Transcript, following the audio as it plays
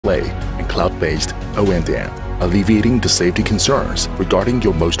play and cloud-based O&M, alleviating the safety concerns regarding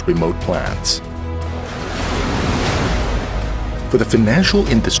your most remote plants. For the financial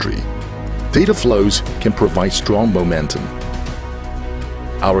industry, data flows can provide strong momentum.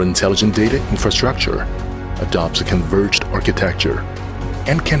 Our intelligent data infrastructure adopts a converged architecture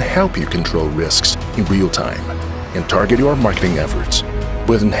and can help you control risks in real time and target your marketing efforts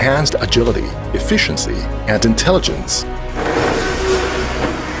with enhanced agility, efficiency, and intelligence.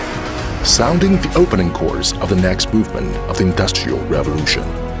 Sounding the opening chorus of the next movement of the Industrial Revolution,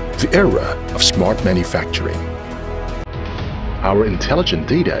 the era of smart manufacturing. Our intelligent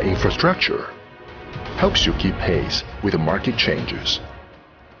data infrastructure helps you keep pace with the market changes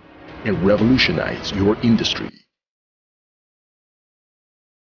and revolutionize your industry.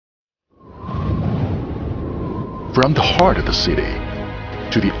 From the heart of the city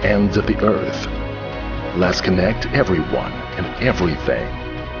to the ends of the earth, let's connect everyone and everything.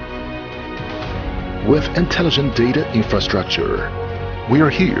 With intelligent data infrastructure, we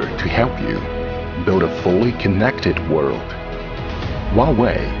are here to help you build a fully connected world.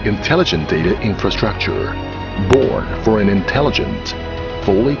 Huawei Intelligent Data Infrastructure, born for an intelligent,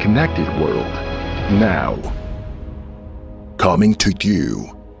 fully connected world. Now, coming to you.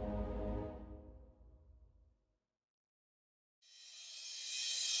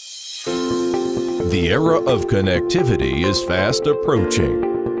 The era of connectivity is fast approaching,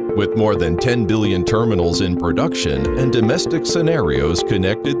 with more than 10 billion terminals in production and domestic scenarios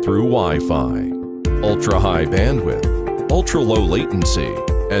connected through Wi-Fi. Ultra-high bandwidth, ultra-low latency,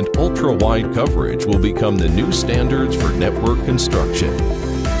 and ultra-wide coverage will become the new standards for network construction.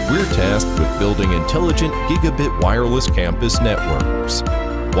 We're tasked with building intelligent gigabit wireless campus networks.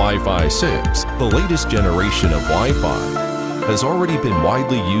 Wi-Fi 6, the latest generation of Wi-Fi, has already been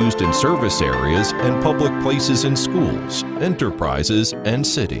widely used in service areas and public places in schools, enterprises, and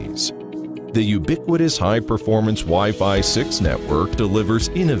cities. The ubiquitous high-performance Wi-Fi 6 network delivers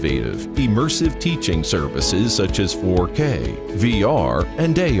innovative, immersive teaching services such as 4K, VR,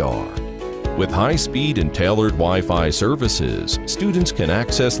 and AR. With high-speed and tailored Wi-Fi services, students can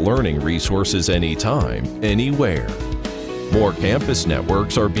access learning resources anytime, anywhere. More campus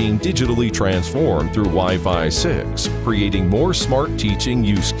networks are being digitally transformed through Wi-Fi 6, creating more smart teaching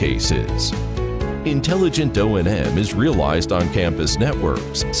use cases. Intelligent O&M is realized on campus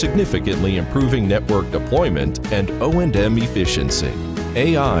networks, significantly improving network deployment and O&M efficiency.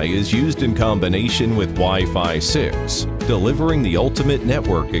 AI is used in combination with Wi-Fi 6, delivering the ultimate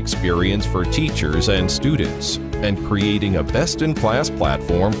network experience for teachers and students, and creating a best-in-class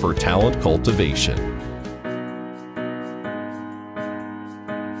platform for talent cultivation.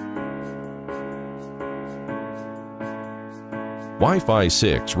 Wi-Fi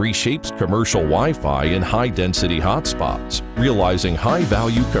 6 reshapes commercial Wi-Fi in high-density hotspots, realizing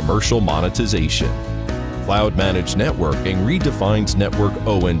high-value commercial monetization. Cloud-managed networking redefines network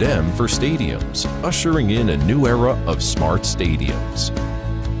O&M for stadiums, ushering in a new era of smart stadiums.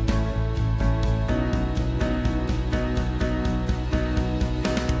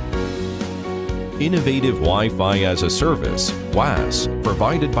 Innovative Wi-Fi as a Service, WAS,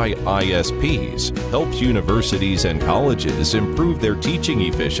 provided by ISPs, helps universities and colleges improve their teaching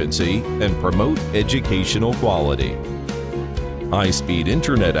efficiency and promote educational quality. High-speed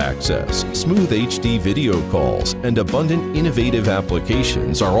internet access, smooth HD video calls, and abundant innovative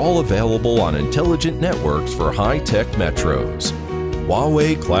applications are all available on intelligent networks for high-tech metros.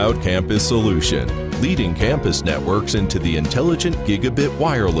 Huawei Cloud Campus Solution, leading campus networks into the intelligent gigabit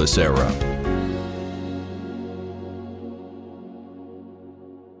wireless era.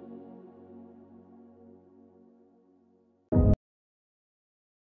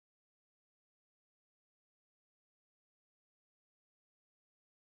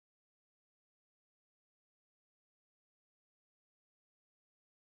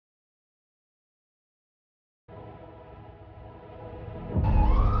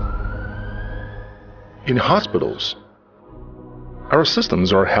 In hospitals, our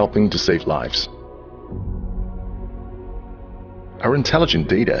systems are helping to save lives. Our intelligent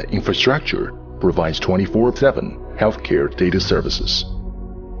data infrastructure provides 24/7 healthcare data services.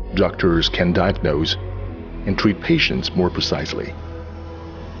 Doctors can diagnose and treat patients more precisely.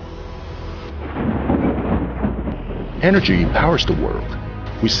 Energy powers the world.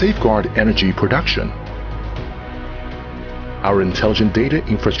 We safeguard energy production. Our intelligent data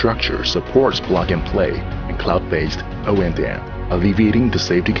infrastructure supports plug-and-play and cloud-based O&M, alleviating the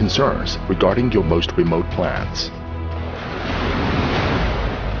safety concerns regarding your most remote plants.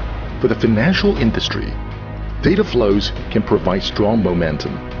 For the financial industry, data flows can provide strong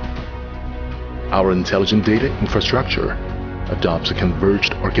momentum. Our intelligent data infrastructure adopts a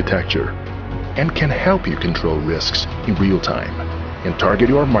converged architecture and can help you control risks in real time and target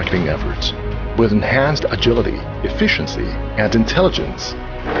your marketing efforts with enhanced agility, efficiency, and intelligence.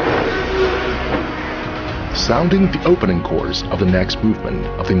 Sounding the opening chorus of the next movement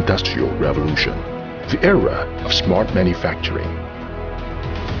of the Industrial Revolution, the era of smart manufacturing.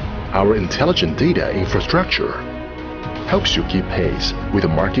 Our intelligent data infrastructure helps you keep pace with the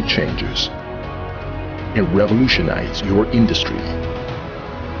market changes and revolutionize your industry.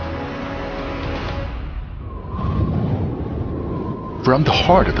 From the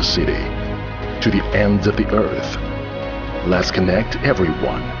heart of the city to the ends of the earth, let's connect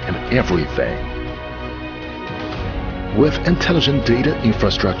everyone and everything. With intelligent data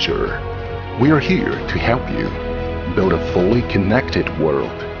infrastructure, we are here to help you build a fully connected world.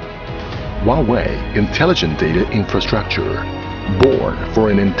 Huawei Intelligent Data Infrastructure, born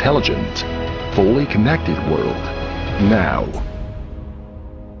for an intelligent, fully connected world. Now,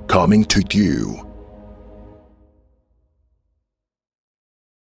 coming to you.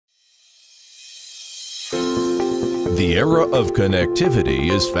 The era of connectivity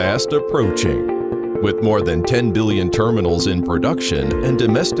is fast approaching. With more than 10 billion terminals in production and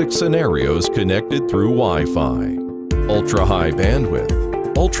domestic scenarios connected through Wi-Fi, ultra-high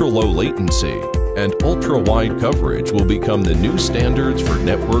bandwidth, ultra-low latency, and ultra-wide coverage will become the new standards for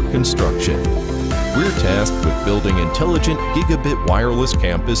network construction. We're tasked with building intelligent gigabit wireless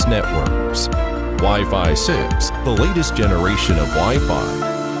campus networks. Wi-Fi 6, the latest generation of Wi-Fi,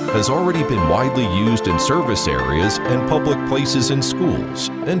 has already been widely used in service areas and public places in schools,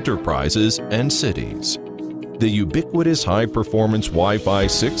 enterprises, and cities. The ubiquitous high-performance Wi-Fi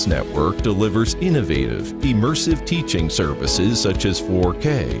 6 network delivers innovative, immersive teaching services such as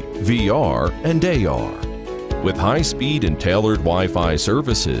 4K, VR, and AR. With high-speed and tailored Wi-Fi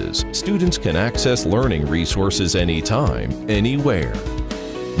services, students can access learning resources anytime, anywhere.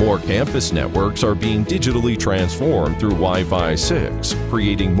 More campus networks are being digitally transformed through Wi-Fi 6,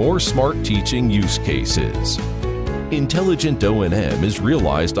 creating more smart teaching use cases. Intelligent O&M is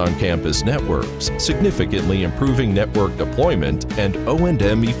realized on campus networks, significantly improving network deployment and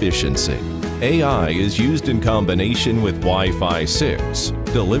O&M efficiency. AI is used in combination with Wi-Fi 6,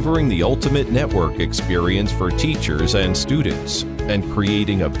 delivering the ultimate network experience for teachers and students, and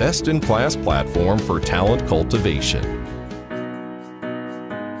creating a best-in-class platform for talent cultivation.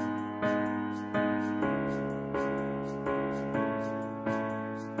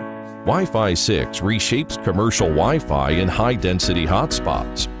 Wi-Fi 6 reshapes commercial Wi-Fi in high-density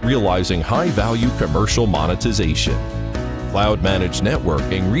hotspots, realizing high-value commercial monetization. Cloud-managed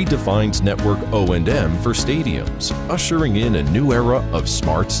networking redefines network O&M for stadiums, ushering in a new era of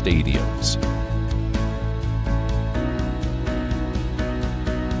smart stadiums.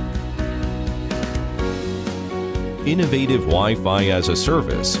 Innovative Wi-Fi as a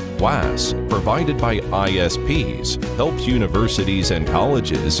Service, WAS, provided by ISPs, helps universities and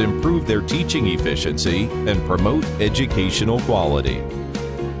colleges improve their teaching efficiency and promote educational quality.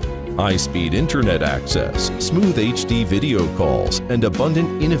 High-speed internet access, smooth HD video calls, and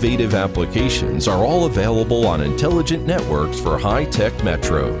abundant innovative applications are all available on intelligent networks for high-tech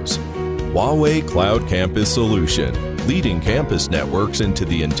metros. Huawei Cloud Campus Solution, leading campus networks into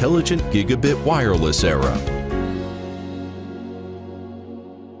the intelligent gigabit wireless era.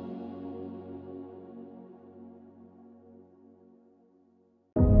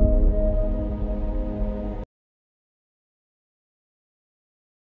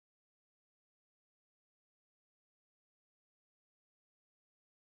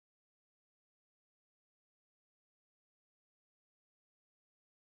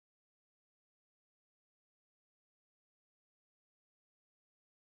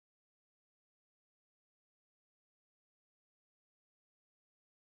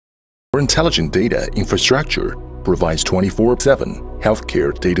 Our intelligent data infrastructure provides 24/7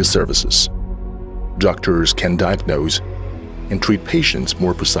 healthcare data services. Doctors can diagnose and treat patients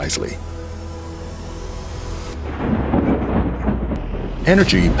more precisely.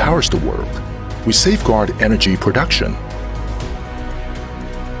 Energy powers the world. We safeguard energy production.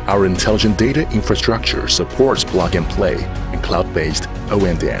 Our intelligent data infrastructure supports plug-and-play and cloud-based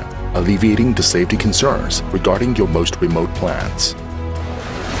O&M, alleviating the safety concerns regarding your most remote plants.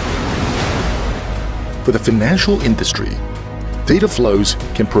 For the financial industry, data flows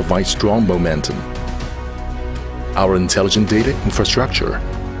can provide strong momentum. Our intelligent data infrastructure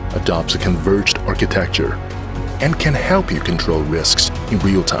adopts a converged architecture and can help you control risks in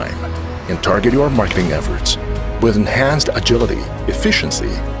real time and target your marketing efforts with enhanced agility,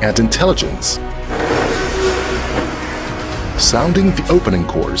 efficiency, and intelligence. Sounding the opening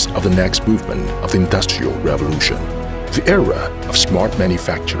chorus of the next movement of the Industrial Revolution, the era of smart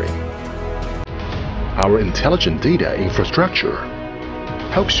manufacturing. Our intelligent data infrastructure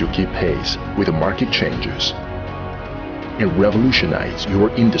helps you keep pace with the market changes and revolutionize your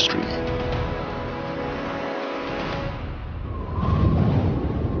industry.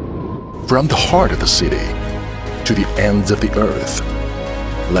 From the heart of the city to the ends of the earth,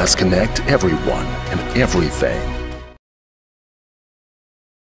 let's connect everyone and everything.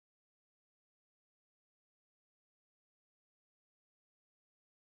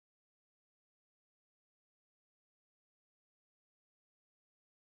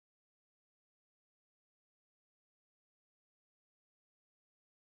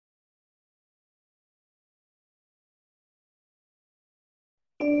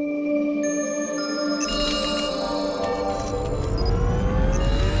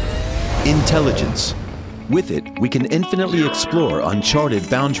 Intelligence. With it, we can infinitely explore uncharted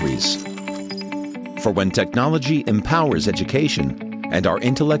boundaries. For when technology empowers education and our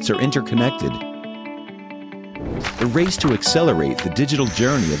intellects are interconnected, the race to accelerate the digital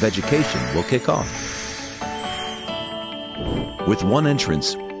journey of education will kick off. With one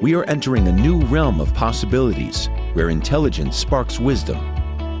entrance, we are entering a new realm of possibilities where intelligence sparks wisdom.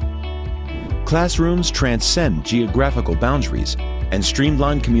 Classrooms transcend geographical boundaries, and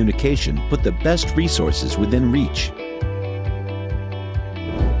streamlined communication put the best resources within reach.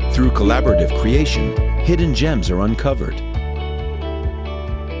 Through collaborative creation, hidden gems are uncovered.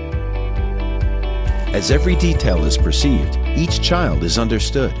 As every detail is perceived, each child is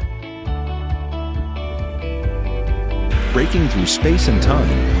understood. Breaking through space and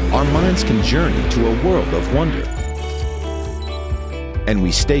time, our minds can journey to a world of wonder. And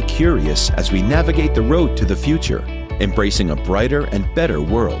we stay curious as we navigate the road to the future, embracing a brighter and better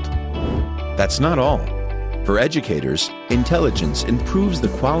world. That's not all. For educators, intelligence improves the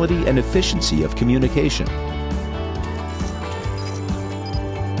quality and efficiency of communication.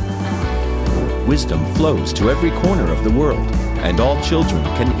 Wisdom flows to every corner of the world, and all children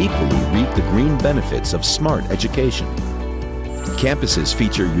can equally reap the green benefits of smart education. Campuses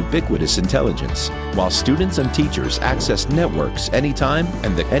feature ubiquitous intelligence, while students and teachers access networks anytime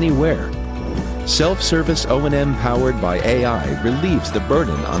and anywhere. Self-service O&M powered by AI relieves the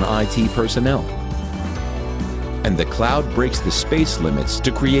burden on IT personnel. And the cloud breaks the space limits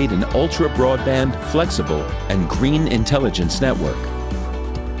to create an ultra-broadband, flexible, and green intelligence network.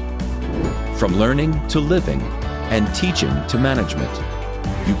 From learning to living and teaching to management,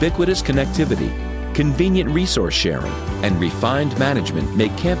 ubiquitous connectivity, convenient resource sharing, and refined management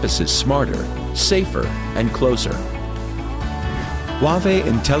make campuses smarter, safer, and closer. Huawei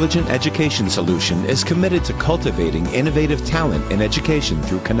Intelligent Education Solution is committed to cultivating innovative talent in education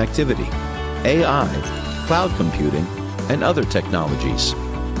through connectivity, AI, cloud computing, and other technologies,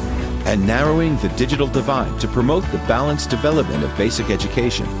 and narrowing the digital divide to promote the balanced development of basic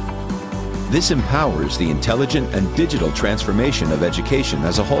education. This empowers the intelligent and digital transformation of education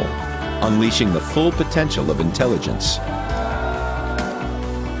as a whole, unleashing the full potential of intelligence.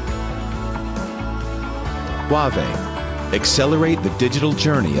 Huawei. Accelerate the digital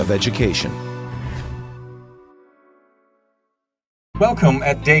journey of education. Welcome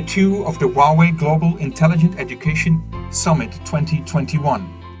at Day 2 of the Huawei Global Intelligent Education Summit 2021,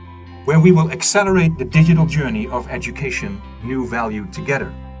 where we will accelerate the digital journey of education, new value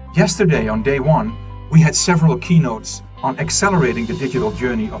together. Yesterday on Day 1, we had several keynotes on accelerating the digital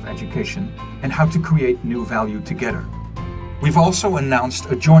journey of education and how to create new value together. We've also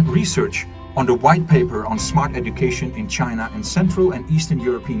announced a joint research on the white paper on smart education in China and Central and Eastern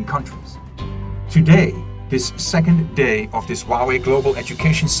European countries. Today, this second day of this Huawei Global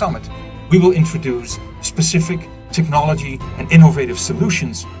Education Summit, we will introduce specific technology and innovative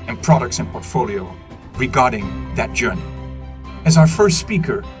solutions and products and portfolio regarding that journey. As our first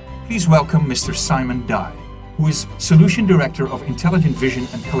speaker, please welcome Mr. Simon Dai, who is Solution Director of Intelligent Vision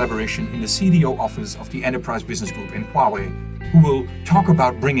and Collaboration in the CDO office of the Enterprise Business Group in Huawei, who will talk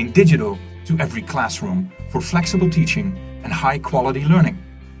about bringing digital to every classroom for flexible teaching and high-quality learning.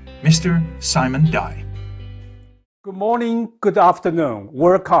 Mr. Simon Dai. Good morning, good afternoon,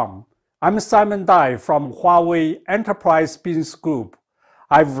 welcome. I'm Simon Dai from Huawei Enterprise Business Group.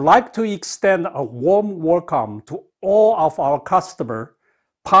 I'd like to extend a warm welcome to all of our customers,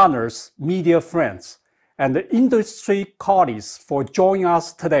 partners, media friends, and industry colleagues for joining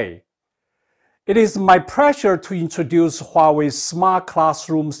us today. It is my pleasure to introduce Huawei's Smart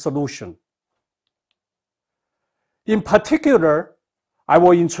Classroom solution. In particular, I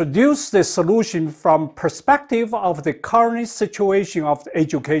will introduce the solution from perspective of the current situation of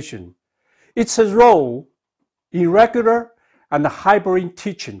education, its role in regular and hybrid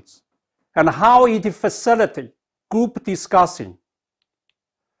teachings, and how it facilitates group discussing.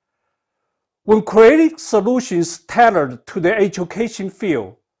 When creating solutions tailored to the education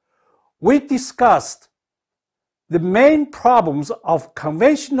field, we discussed the main problems of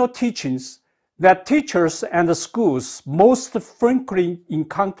conventional teachings that teachers and schools most frequently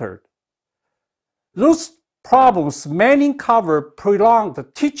encountered. Those problems mainly cover prolonged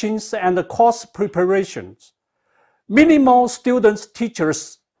teachings and course preparations, minimal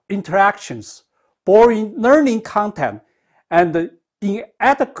student-teachers interactions, boring learning content, and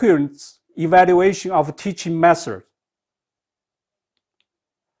inadequate evaluation of teaching methods.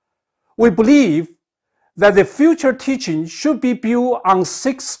 We believe that the future teaching should be built on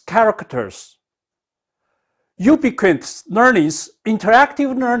 6 characters: ubiquitous learnings,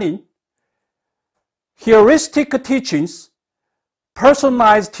 interactive learning, heuristic teachings,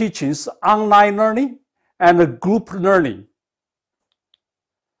 personalized teachings, online learning, and group learning.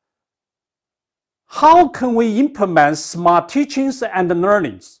 How can we implement smart teachings and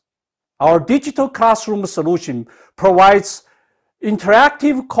learnings? Our digital classroom solution provides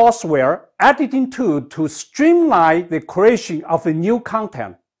interactive courseware editing tool to streamline the creation of new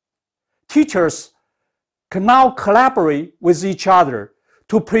content. Teachers can now collaborate with each other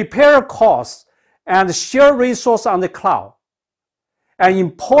to prepare a course and share resources on the cloud, and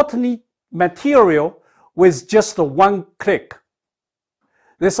importantly, material with just one click.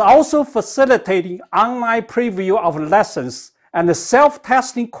 This also facilitating online preview of lessons and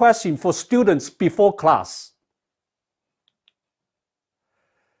self-testing questions for students before class.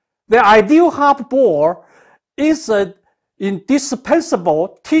 The Ideal Hub board is an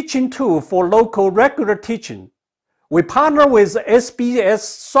indispensable teaching tool for local regular teaching. We partner with SBS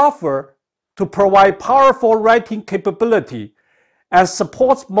software to provide powerful writing capability and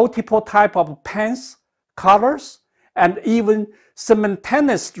supports multiple types of pens, colors, and even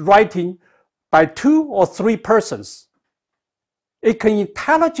simultaneous writing by 2 or 3 persons. It can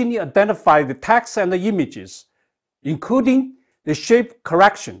intelligently identify the text and the images, including the shape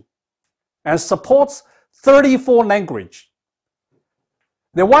correction, and supports 34 languages.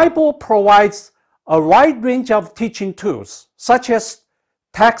 The whiteboard provides a wide range of teaching tools, such as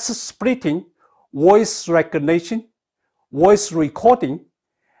text splitting, voice recognition, voice recording,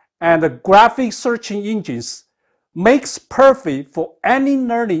 and graphic searching engines, makes perfect for any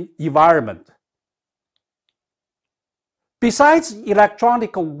learning environment. Besides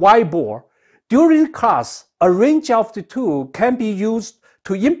electronic whiteboard, during class, a range of the tools can be used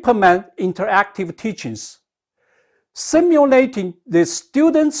to implement interactive teachings, simulating the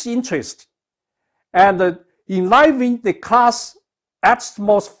students' interest and enlivening the class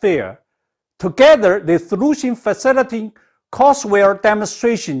atmosphere. Together, the solution facilitating courseware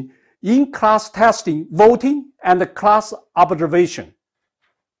demonstration, in-class testing, voting, and class observation.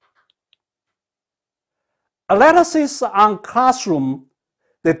 Analysis on classroom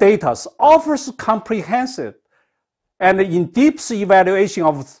the data offers comprehensive and in-depth evaluation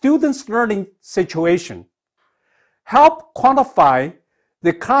of students' learning situation, help quantify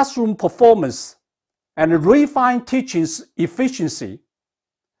the classroom performance, and refine teaching's efficiency.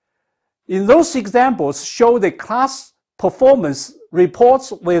 In those examples, show the class performance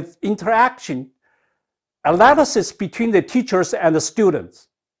reports with interaction analysis between the teachers and the students.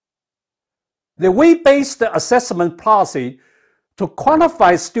 The weight-based assessment policy to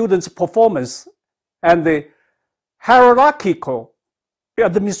quantify students' performance and the hierarchical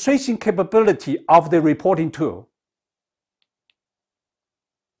administration capability of the reporting tool.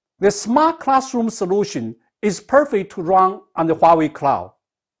 The smart classroom solution is perfect to run on the Huawei cloud,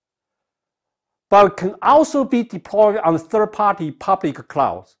 but can also be deployed on third-party public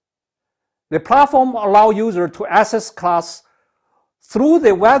clouds. The platform allows users to access class through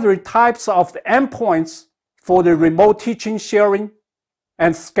the various types of the endpoints for the remote teaching, sharing,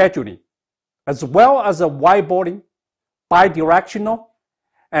 and scheduling, as well as the whiteboarding, bidirectional,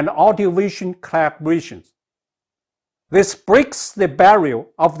 and audio-vision collaborations. This breaks the barrier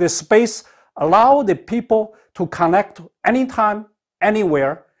of the space, allow the people to connect anytime,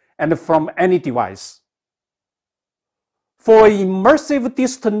 anywhere, and from any device. For immersive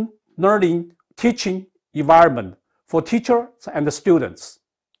distant learning teaching environment for teachers and students.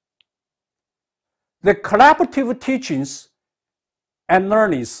 The collaborative teachings and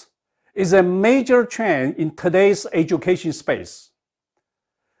learnings is a major trend in today's education space.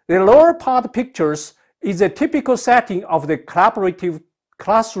 The lower part pictures is a typical setting of the collaborative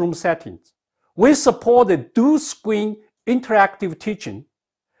classroom settings. We support the dual-screen interactive teaching.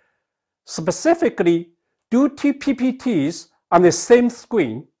 Specifically, do two PPTs on the same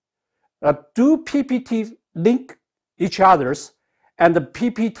screen, do PPT link each other's, and the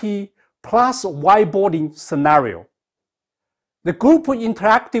PPT plus whiteboarding scenario. The group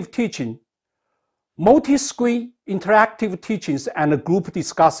interactive teaching, multi-screen interactive teachings, and group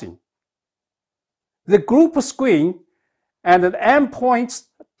discussing. The group screen and the endpoint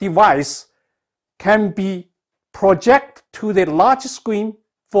device can be projected to the large screen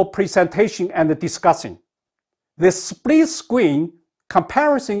for presentation and discussing. The split screen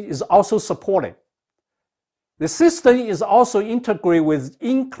comparison is also supported. The system is also integrated with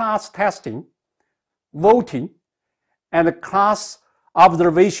in-class testing, voting, and class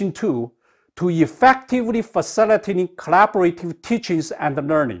observation tool to effectively facilitating collaborative teachings and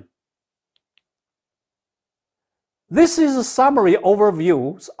learning. This is a summary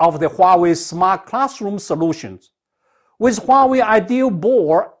overview of the Huawei Smart Classroom solutions, with Huawei Ideal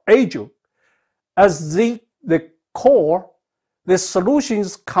Board Edge as the core. The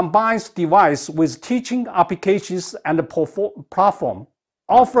solutions combines device with teaching applications and platform,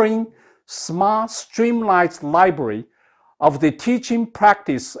 offering smart, streamlined library of the teaching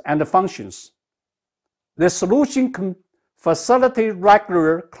practice and functions. The solution can facilitate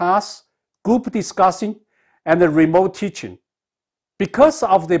regular class, group discussing, and remote teaching. Because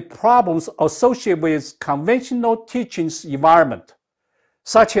of the problems associated with conventional teaching environment,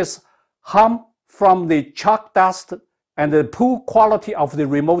 such as harm from the chalk dust and the poor quality of the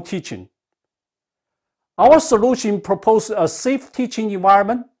remote teaching, our solution proposes a safe teaching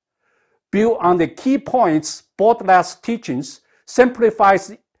environment built on the key points. Boardless teachings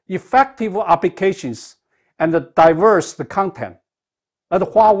simplifies effective applications and diverse content. At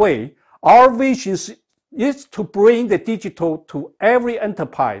Huawei, our vision is to bring the digital to every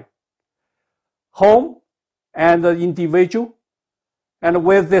enterprise, home, and individual. And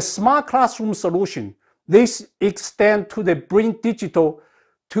with the smart classroom solution, this extends to the bring digital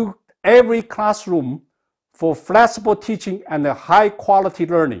to every classroom for flexible teaching and high quality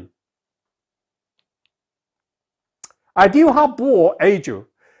learning. Ideal Board Edge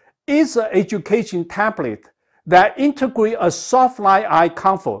is an education template that integrates a soft-like eye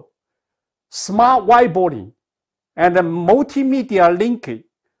comfort, smart whiteboarding, and a multimedia linkage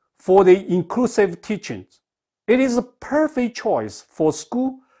for the inclusive teaching. It is a perfect choice for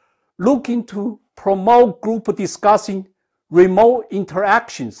schools looking to promote group discussing, remote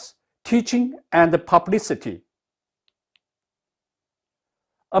interactions, teaching, and publicity.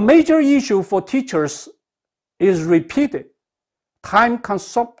 A major issue for teachers is repeated,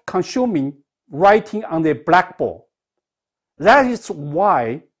 time-consuming writing on the blackboard. That is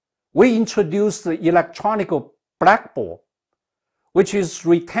why we introduced the electronic blackboard, which is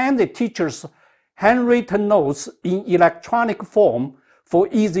retain the teacher's handwritten notes in electronic form for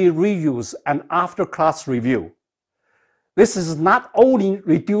easy reuse and after-class review. This is not only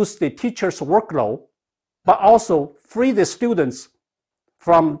reduce the teacher's workload, but also free the students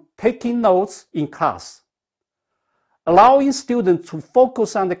from taking notes in class, allowing students to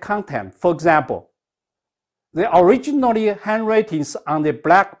focus on the content. For example, the originally handwritings on the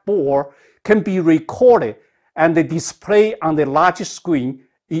blackboard can be recorded and displayed on the large screen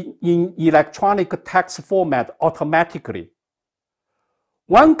in electronic text format automatically.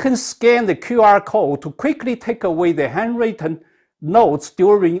 One can scan the QR code to quickly take away the handwritten notes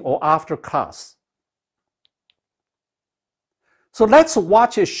during or after class. So let's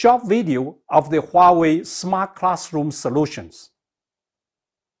watch a short video of the Huawei Smart Classroom solutions.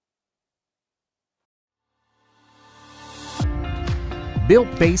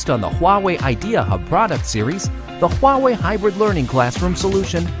 Built based on the Huawei Idea Hub product series, the Huawei Hybrid Learning Classroom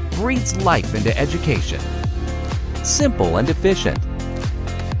solution breathes life into education. Simple and efficient.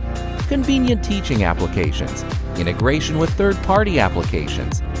 Convenient teaching applications, integration with third-party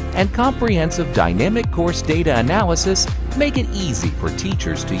applications, and comprehensive dynamic course data analysis make it easy for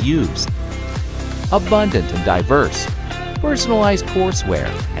teachers to use. Abundant and diverse, personalized courseware,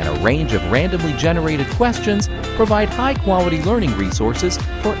 and a range of randomly generated questions provide high-quality learning resources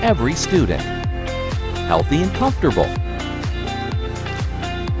for every student. Healthy and comfortable.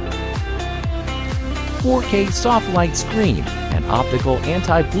 4K soft light screen and optical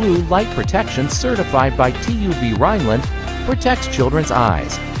anti-blue light protection certified by TUV Rhineland protects children's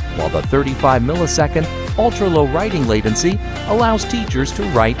eyes, while the 35 millisecond ultra-low writing latency allows teachers to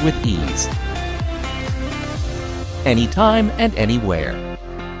write with ease. Anytime and anywhere.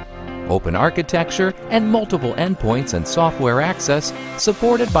 Open architecture and multiple endpoints and software access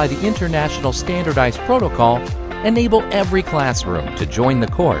supported by the International Standardized Protocol enable every classroom to join the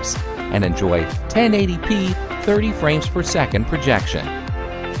course and enjoy 1080p 30 frames per second projection.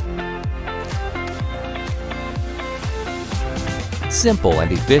 Simple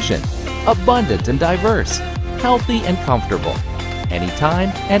and efficient, abundant and diverse, healthy and comfortable. anytime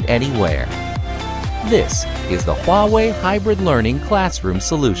and anywhere. This is the Huawei Hybrid Learning Classroom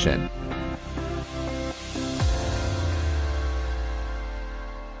Solution.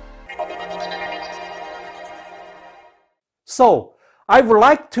 So, I would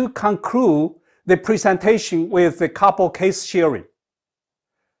like to conclude the presentation with a couple case sharing.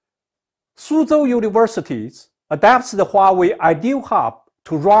 Suzhou University adapts the Huawei Ideal Hub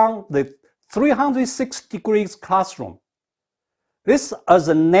to run the 360 degrees classroom. This, as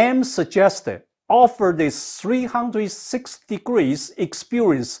the name suggested, offers this 360 degrees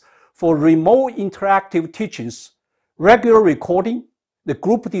experience for remote interactive teachings, regular recording, the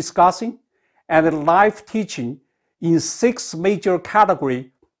group discussing, and live teaching in 6 major categories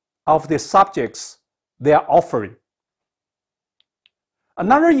of the subjects they are offering.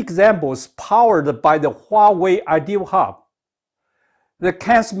 Another example is powered by the Huawei Ideal Hub. The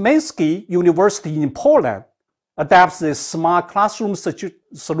Kazimierzyk University in Poland adapts the smart classroom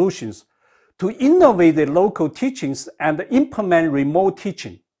solutions to innovate the local teachings and implement remote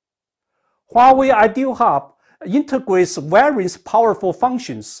teaching. Huawei Ideal Hub integrates various powerful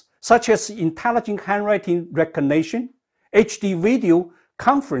functions such as intelligent handwriting recognition, HD video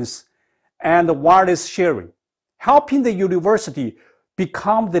conference, and wireless sharing, helping the university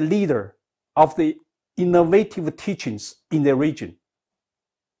become the leader of the innovative teachings in the region.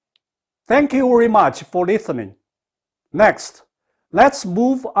 Thank you very much for listening. Next, let's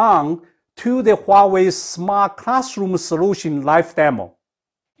move on to the Huawei Smart Classroom Solution live demo.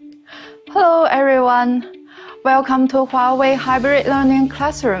 Hello everyone. Welcome to Huawei Hybrid Learning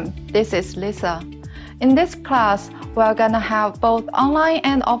Classroom. This is Lisa. In this class, we're gonna have both online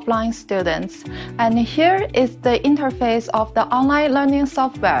and offline students. And here is the interface of the online learning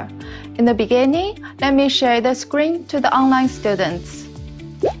software. In the beginning, let me share the screen to the online students.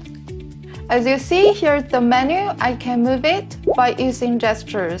 As you see, here's the menu. I can move it by using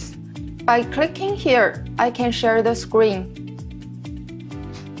gestures. By clicking here, I can share the screen.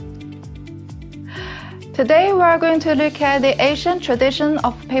 Today, we are going to look at the Asian tradition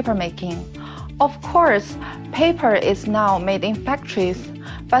of papermaking. Of course, paper is now made in factories,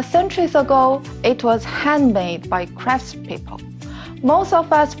 but centuries ago, it was handmade by craftspeople. Most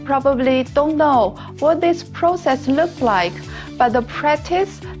of us probably don't know what this process looked like, but the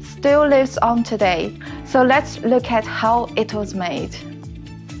practice still lives on today. So let's look at how it was made.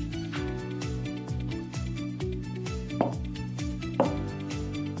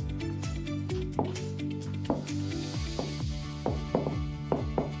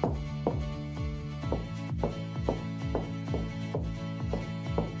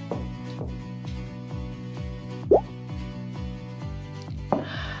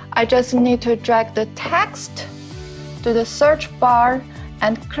 I just need to drag the text to the search bar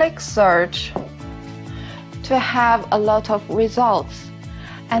and click search to have a lot of results.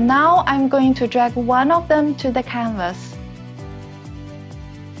 And now I'm going to drag one of them to the canvas.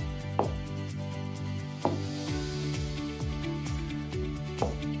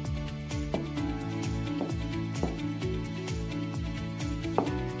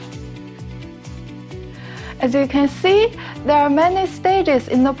 As you can see, there are many stages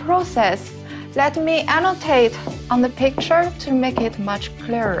in the process. Let me annotate on the picture to make it much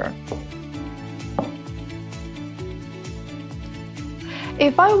clearer.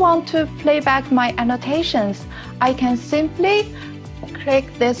 If I want to play back my annotations, I can simply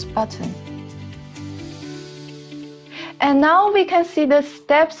click this button. And now we can see the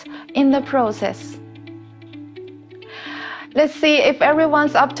steps in the process. Let's see if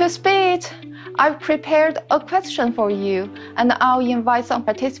everyone's up to speed. I've prepared a question for you, and I'll invite some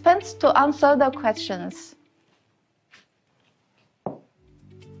participants to answer the questions.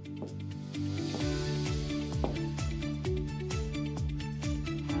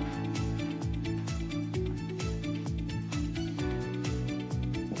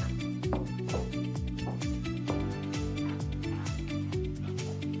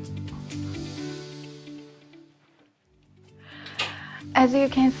 As you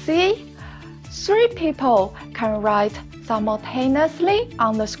can see, 3 people can write simultaneously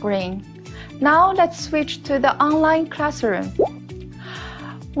on the screen. Now let's switch to the online classroom.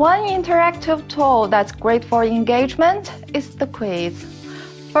 One interactive tool that's great for engagement is the quiz.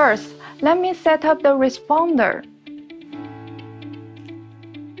 First, let me set up the responder.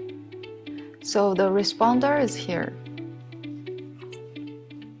 So the responder is here.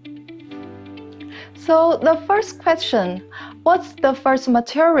 So the first question, what's the first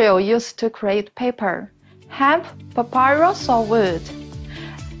material used to create paper? Hemp, papyrus, or wood?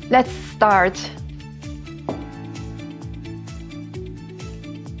 Let's start.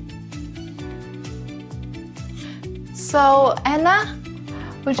 So, Anna,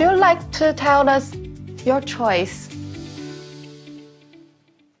 would you like to tell us your choice?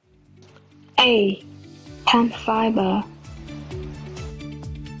 A. Hemp fiber.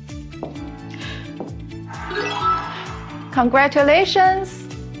 Congratulations!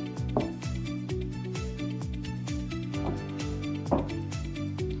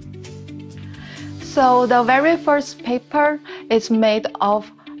 So the very first paper is made of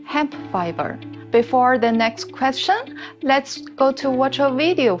hemp fiber. Before the next question, let's go to watch a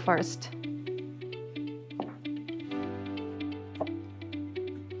video first.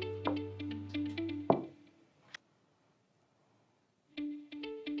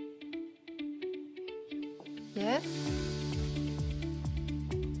 Yes.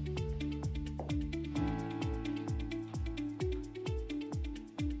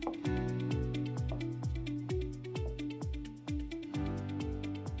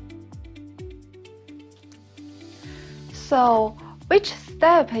 So, which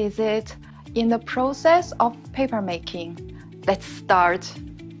step is it in the process of paper making? Let's start.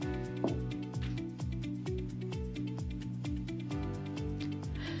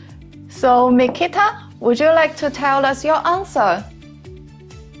 So, Mikita, would you like to tell us your answer?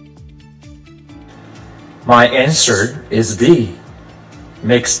 My answer is D.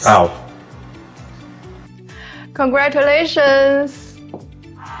 Mixed out. Congratulations!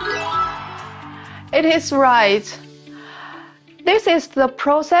 It is right. This is the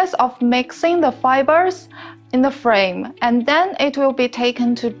process of mixing the fibers in the frame, and then it will be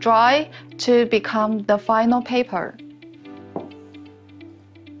taken to dry to become the final paper.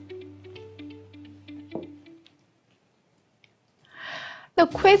 The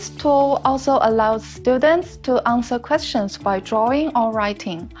quiz tool also allows students to answer questions by drawing or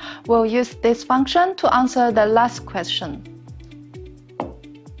writing. We'll use this function to answer the last question.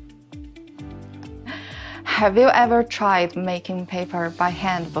 Have you ever tried making paper by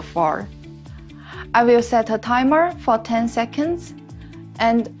hand before? I will set a timer for 10 seconds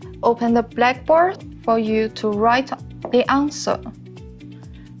and open the blackboard for you to write the answer.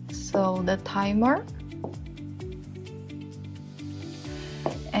 So the timer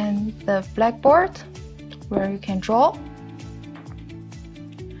and the blackboard where you can draw.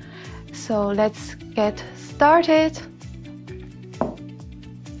 So let's get started.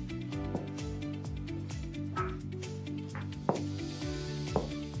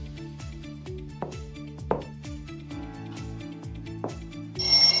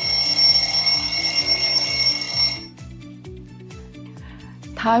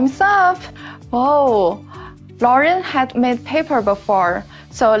 Time's up! Whoa! Lauren had made paper before,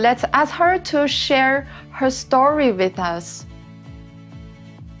 so let's ask her to share her story with us.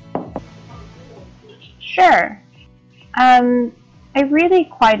 Sure. I really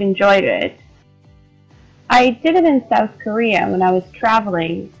quite enjoyed it. I did it in South Korea when I was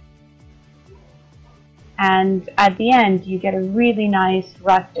traveling. And at the end, you get a really nice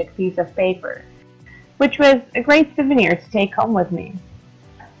rustic piece of paper, which was a great souvenir to take home with me.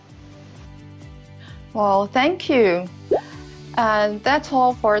 Well, thank you. And that's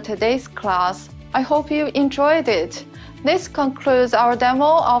all for today's class. I hope you enjoyed it. This concludes our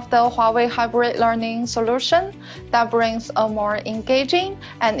demo of the Huawei Hybrid Learning solution that brings a more engaging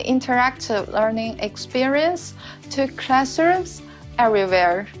and interactive learning experience to classrooms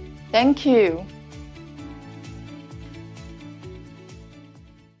everywhere. Thank you.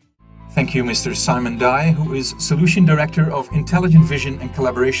 Thank you, Mr. Simon Dai, who is Solution Director of Intelligent Vision and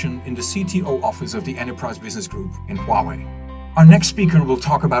Collaboration in the CTO Office of the Enterprise Business Group in Huawei. Our next speaker will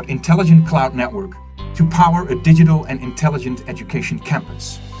talk about Intelligent Cloud Network to power a digital and intelligent education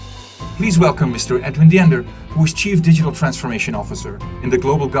campus. Please welcome Mr. Edwin Diender, who is Chief Digital Transformation Officer in the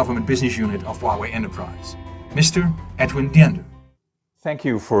Global Government Business Unit of Huawei Enterprise. Mr. Edwin Diender. Thank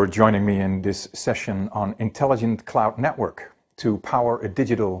you for joining me in this session on Intelligent Cloud Network to power a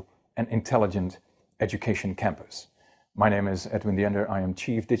digital and intelligent education campus. My name is Edwin Diender. I am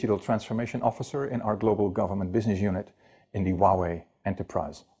Chief Digital Transformation Officer in our Global Government Business Unit in the Huawei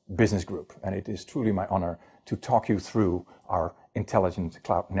Enterprise Business Group. And it is truly my honor to talk you through our Intelligent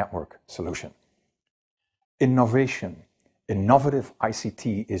Cloud Network solution. Innovation, innovative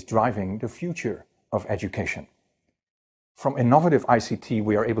ICT is driving the future of education. From innovative ICT,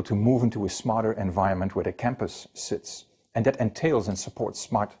 we are able to move into a smarter environment where the campus sits, and that entails and supports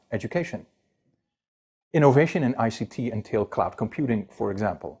smart education. Innovation in ICT entail cloud computing, for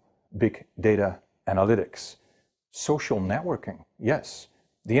example, big data analytics, social networking, yes,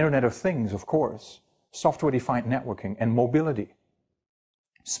 the Internet of Things, of course, software-defined networking and mobility,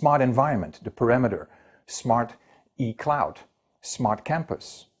 smart environment, the perimeter, smart e-cloud, smart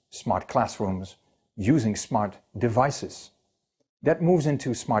campus, smart classrooms, using smart devices. That moves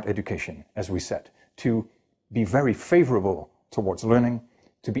into smart education, as we said, to be very favorable towards learning,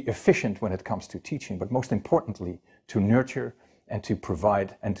 to be efficient when it comes to teaching, but most importantly, to nurture and to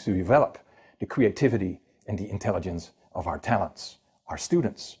provide and to develop the creativity and the intelligence of our talents, our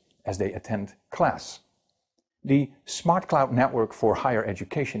students, as they attend class. The Smart Cloud Network for Higher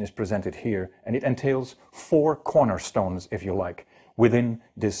Education is presented here, and it entails 4 cornerstones, if you like, within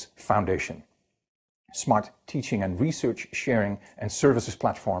this foundation. Smart teaching and research sharing and services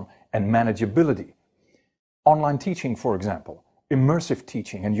platform and manageability. Online teaching, for example, immersive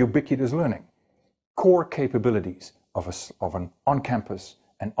teaching and ubiquitous learning. Core capabilities of an on-campus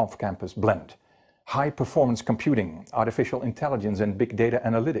and off-campus blend. High-performance computing, artificial intelligence and big data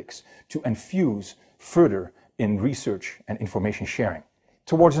analytics to infuse further in research and information sharing.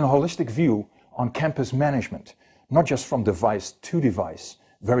 Towards a holistic view on campus management, not just from device to device,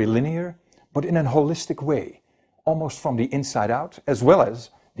 very linear, but in a holistic way, almost from the inside out as well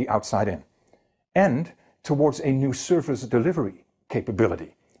as the outside in. And towards a new service delivery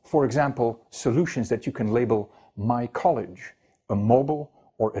capability. For example, solutions that you can label My College, a mobile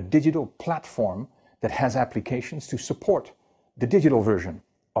or a digital platform that has applications to support the digital version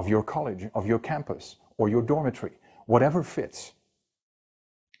of your college, of your campus, or your dormitory, whatever fits.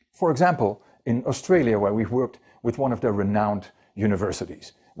 For example, in Australia, where we've worked with one of the renowned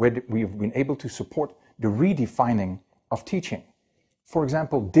universities, where we've been able to support the redefining of teaching. For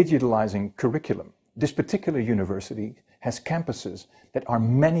example, digitalizing curriculum. This particular university has campuses that are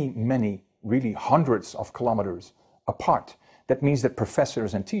many, really hundreds of kilometers apart. That means that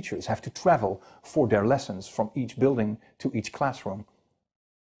professors and teachers have to travel for their lessons from each building to each classroom,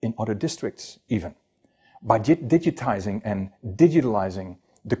 in other districts even. By digitizing and digitalizing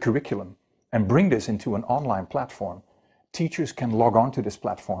the curriculum and bring this into an online platform, teachers can log on to this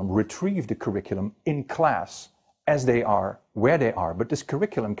platform, retrieve the curriculum in class as they are, where they are, but this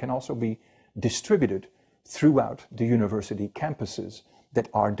curriculum can also be distributed throughout the university campuses that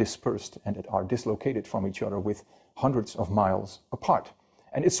are dispersed and that are dislocated from each other with hundreds of miles apart.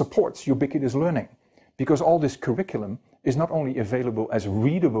 And it supports ubiquitous learning because all this curriculum is not only available as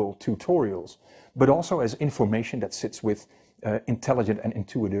readable tutorials, but also as information that sits with intelligent and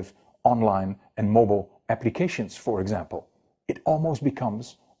intuitive online and mobile applications, for example. It almost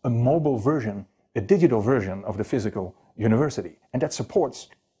becomes a mobile version, a digital version of the physical university. And that supports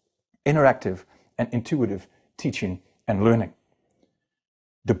interactive and intuitive teaching and learning.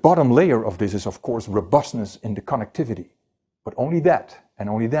 The bottom layer of this is, of course, robustness in the connectivity. But only that, and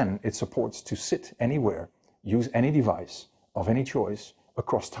only then, it supports to sit anywhere, use any device of any choice,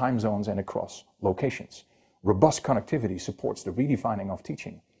 across time zones and across locations. Robust connectivity supports the redefining of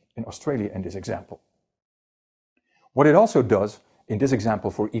teaching in Australia in this example. What it also does, in this example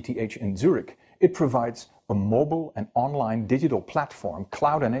for ETH in Zurich, it provides a mobile and online digital platform,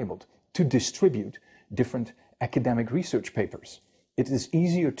 cloud-enabled, to distribute different academic research papers. It is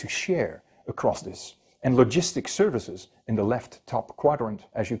easier to share across this. And logistics services in the left top quadrant,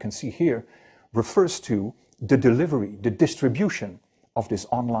 as you can see here, refers to the delivery, the distribution of this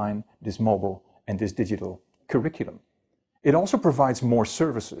online, this mobile, and this digital curriculum. It also provides more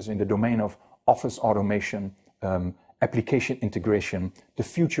services in the domain of office automation, application integration, the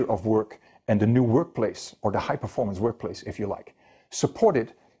future of work, and the new workplace, or the high-performance workplace, if you like,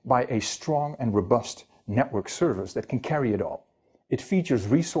 supported by a strong and robust network service that can carry it all. It features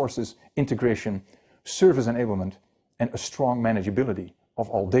resources, integration, service enablement, and a strong manageability of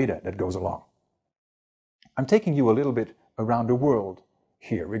all data that goes along. I'm taking you a little bit around the world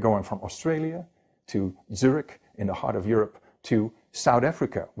here. We're going from Australia to Zurich in the heart of Europe to South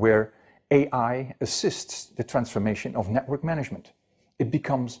Africa, where AI assists the transformation of network management. It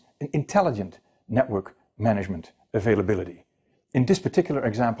becomes an intelligent network management availability. In this particular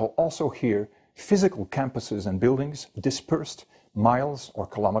example, also here, physical campuses and buildings dispersed miles or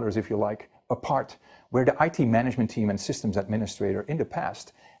kilometers, if you like, apart, where the IT management team and systems administrator in the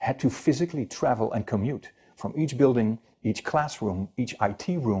past had to physically travel and commute from each building, each classroom, each IT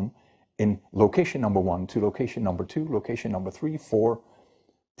room in location number 1 to location number 2, location number 3, 4,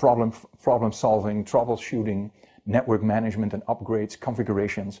 problem solving, troubleshooting, network management and upgrades,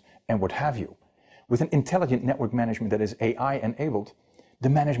 configurations, and what have you. With an intelligent network management that is AI enabled, the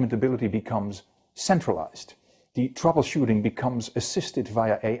management ability becomes centralized. The troubleshooting becomes assisted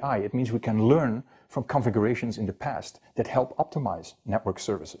via AI. It means we can learn from configurations in the past that help optimize network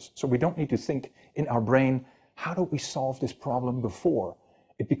services. So we don't need to think in our brain, how do we solve this problem before?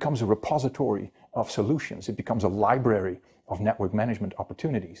 It becomes a repository of solutions. It becomes a library of network management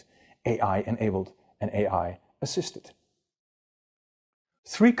opportunities, AI enabled and AI assisted.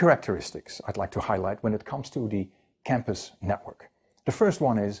 Three characteristics I'd like to highlight when it comes to the campus network. The first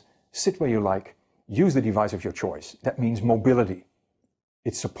one is sit where you like, use the device of your choice. That means mobility.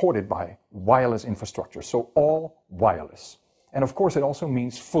 It's supported by wireless infrastructure, so all wireless. And of course, it also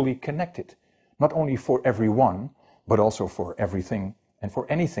means fully connected, not only for everyone, but also for everything and for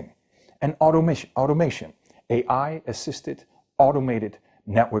anything. And automation, AI-assisted, automated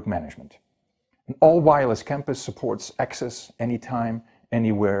network management. An all-wireless campus supports access anytime,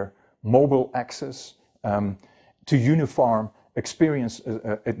 anywhere, mobile access to uniform experience,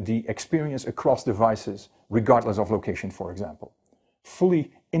 the experience across devices, regardless of location, for example.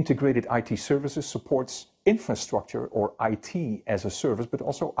 Fully integrated IT services supports infrastructure or IT as a service, but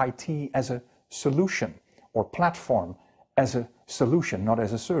also IT as a solution or platform as a solution, not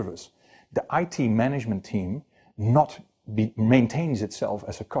as a service. The IT management team maintains itself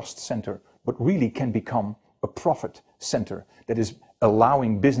as a cost center, but really can become a profit center that is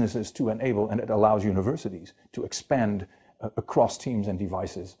allowing businesses to enable, and it allows universities to expand across teams and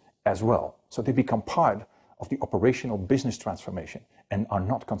devices as well. So they become part of the operational business transformation and are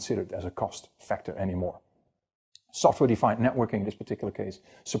not considered as a cost factor anymore. Software-defined networking, in this particular case,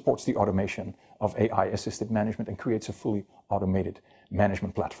 supports the automation of AI-assisted management and creates a fully automated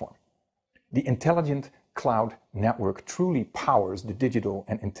management platform. The intelligent cloud network truly powers the digital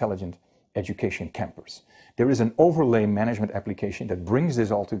and intelligent education campus. There is an overlay management application that brings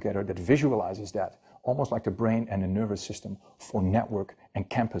this all together, that visualizes that, almost like the brain and the nervous system for network and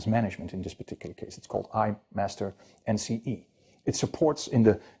campus management in this particular case. It's called iMaster NCE. It supports in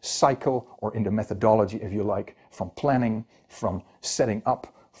the cycle or in the methodology, if you like, from planning, from setting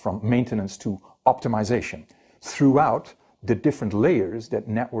up, from maintenance to optimization throughout the different layers that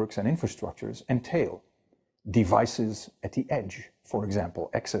networks and infrastructures entail. Devices at the edge, for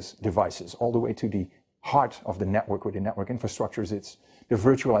example, access devices, all the way to the heart of the network where the network infrastructure sits, the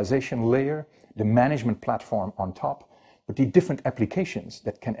virtualization layer, the management platform on top, but the different applications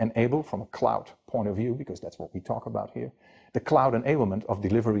that can enable from a cloud point of view, because that's what we talk about here, the cloud enablement of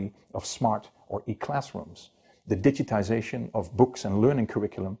delivery of smart or e-classrooms, the digitization of books and learning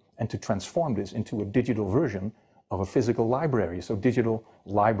curriculum, and to transform this into a digital version of a physical library, so digital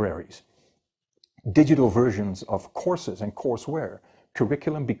libraries. Digital versions of courses and courseware.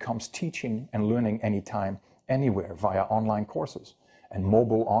 Curriculum becomes teaching and learning anytime, anywhere via online courses and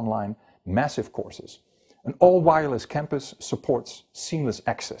mobile online massive courses. An all-wireless campus supports seamless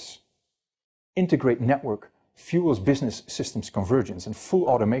access. Integrate network fuels business systems convergence, and full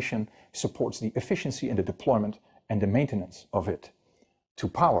automation supports the efficiency in the deployment and the maintenance of it to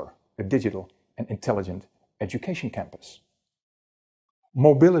power a digital and intelligent education campus.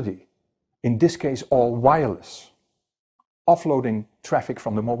 Mobility, in this case all wireless, offloading traffic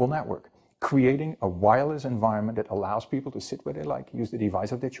from the mobile network, creating a wireless environment that allows people to sit where they like, use the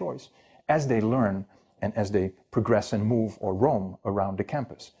device of their choice, as they learn and as they progress and move or roam around the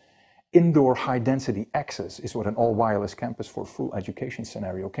campus. Indoor high-density access is what an all-wireless campus for full education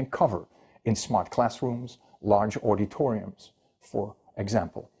scenario can cover in smart classrooms, large auditoriums, for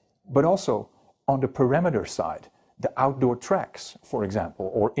example. But also on the perimeter side, the outdoor tracks, for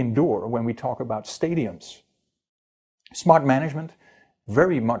example, or indoor when we talk about stadiums. Smart management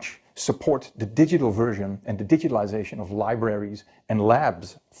very much support the digital version and the digitalization of libraries and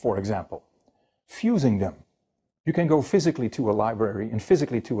labs, for example, fusing them. You can go physically to a library and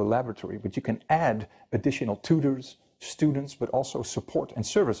physically to a laboratory, but you can add additional tutors, students, but also support and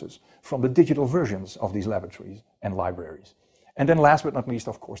services from the digital versions of these laboratories and libraries. And then last but not least,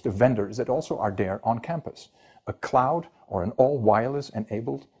 of course, the vendors that also are there on campus. A cloud or an all-wireless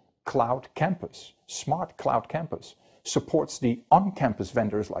enabled cloud campus, smart cloud campus, supports the on-campus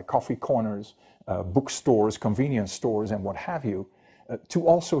vendors like coffee corners, bookstores, convenience stores, and what have you, to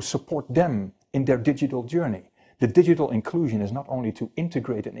also support them in their digital journey. The digital inclusion is not only to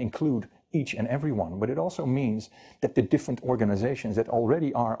integrate and include each and everyone, but it also means that the different organizations that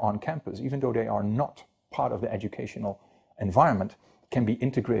already are on campus, even though they are not part of the educational environment, can be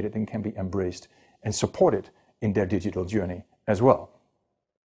integrated and can be embraced and supported in their digital journey as well.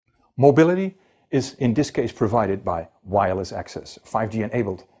 Mobility is in this case provided by wireless access, 5G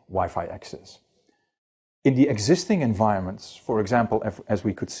enabled Wi-Fi access. In the existing environments, for example, as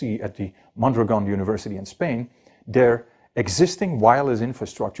we could see at the Mondragon University in Spain, their existing wireless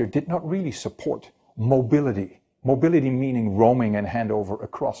infrastructure did not really support mobility. Mobility meaning roaming and handover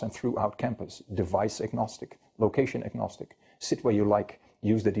across and throughout campus, device agnostic, location agnostic, sit where you like,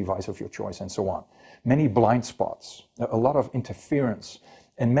 use the device of your choice, and so on. Many blind spots, a lot of interference,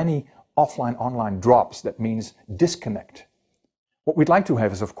 and many offline-online drops. That means disconnect. What we'd like to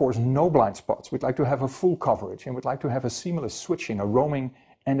have is, of course, no blind spots. We'd like to have a full coverage, and we'd like to have a seamless switching, a roaming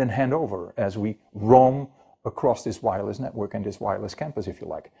and then handover as we roam across this wireless network and this wireless campus, if you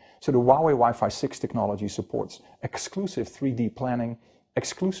like. So the Huawei Wi-Fi 6 technology supports exclusive 3D planning,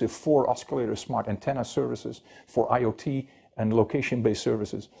 exclusive 4 oscillator smart antenna services for IoT and location-based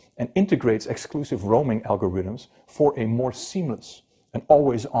services, and integrates exclusive roaming algorithms for a more seamless and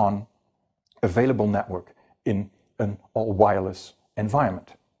always-on available network in an all-wireless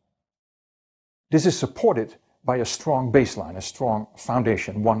environment. This is supported by a strong baseline, a strong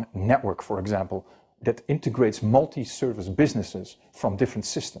foundation, one network, for example, that integrates multi-service businesses from different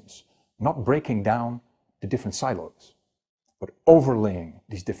systems, not breaking down the different silos, but overlaying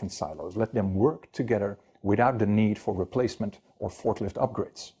these different silos. Let them work together without the need for replacement or forklift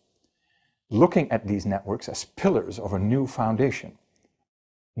upgrades. Looking at these networks as pillars of a new foundation,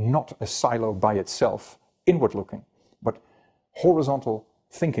 not a silo by itself, inward-looking, but horizontal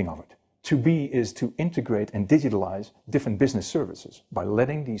thinking of it. To be is to integrate and digitalize different business services by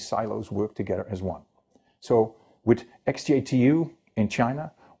letting these silos work together as one. So with XJTU in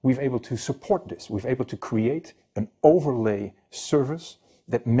China, we've able to support this. We've able to create an overlay service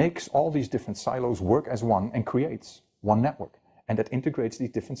that makes all these different silos work as one and creates one network, and that integrates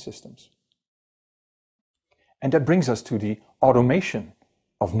these different systems. And that brings us to the automation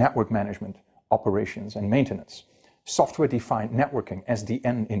of network management, operations, and maintenance. Software-defined networking,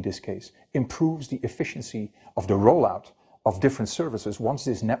 SDN in this case, improves the efficiency of the rollout of different services once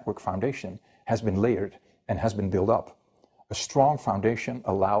this network foundation has been layered and has been built up. A strong foundation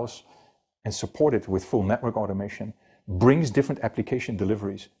allows, and supported with full network automation, brings different application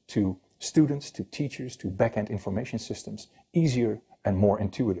deliveries to students, to teachers, to back-end information systems easier and more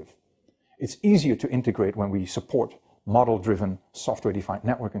intuitive. It's easier to integrate when we support model-driven software-defined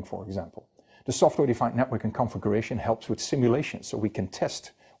networking, for example. The software-defined networking configuration helps with simulation, so we can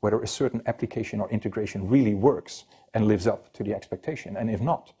test whether a certain application or integration really works and lives up to the expectation. And if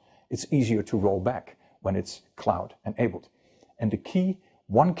not, it's easier to roll back when it's cloud-enabled. And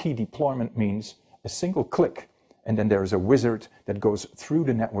one key deployment means a single click, and then there is a wizard that goes through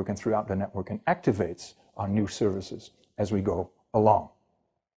the network and throughout the network and activates our new services as we go along.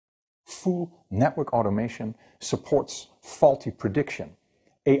 Full network automation supports faulty prediction.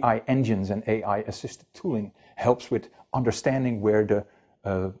 AI engines and AI-assisted tooling helps with understanding where the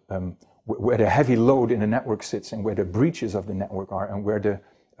heavy load in the network sits and where the breaches of the network are and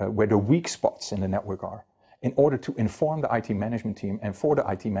where the weak spots in the network are, in order to inform the IT management team and for the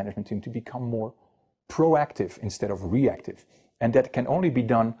IT management team to become more proactive instead of reactive. And that can only be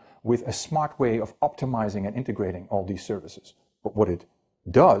done with a smart way of optimizing and integrating all these services. But what it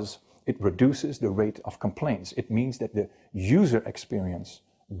does, it reduces the rate of complaints. It means that the user experience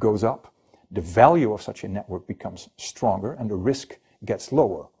goes up, the value of such a network becomes stronger, and the risk gets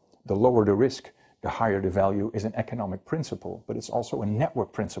lower. The lower the risk, the higher the value is an economic principle, but it's also a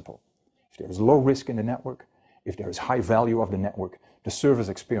network principle. If there is low risk in the network, if there is high value of the network, the service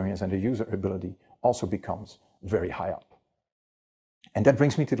experience and the user ability also becomes very high up. And that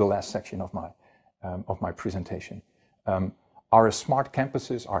brings me to the last section of my presentation. Our smart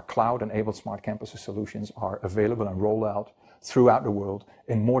campuses, our cloud-enabled smart campuses solutions are available and rolled out throughout the world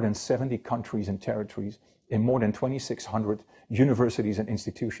in more than 70 countries and territories, in more than 2,600 universities and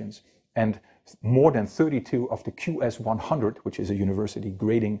institutions, and more than 32 of the QS100, which is a university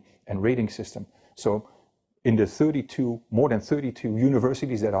grading and rating system. So in the more than 32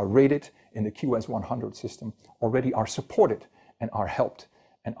 universities that are rated in the QS100 system already are supported and are helped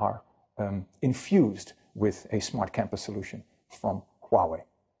and are infused with a smart campus solution from Huawei.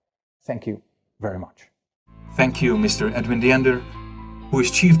 Thank you very much. Thank you, Mr. Edwin de Ender, who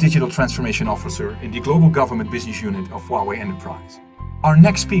is Chief Digital Transformation Officer in the Global Government Business Unit of Huawei Enterprise. Our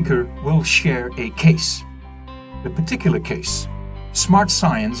next speaker will share a case. The particular case, Smart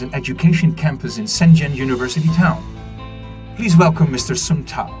Science and Education Campus in Shenzhen University Town. Please welcome Mr. Sun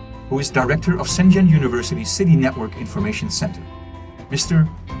Tao, who is Director of Shenzhen University City Network Information Center. Mr.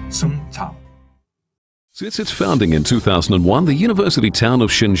 Sun Tao. Since its founding in 2001, the University Town of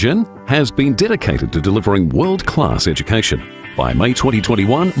Shenzhen has been dedicated to delivering world-class education. By May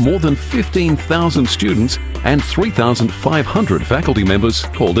 2021, more than 15,000 students and 3,500 faculty members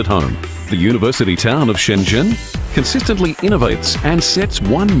called it home. The University Town of Shenzhen consistently innovates and sets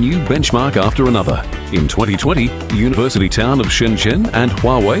one new benchmark after another. In 2020, the University Town of Shenzhen and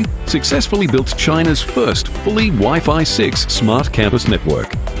Huawei successfully built China's first fully Wi-Fi 6 smart campus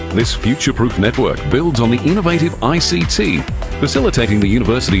network. This future-proof network builds on the innovative ICT, facilitating the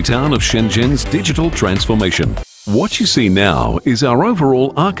University Town of Shenzhen's digital transformation. What you see now is our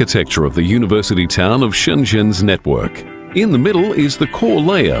overall architecture of the University Town of Shenzhen's network. In the middle is the core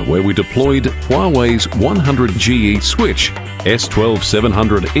layer where we deployed Huawei's 100GE switch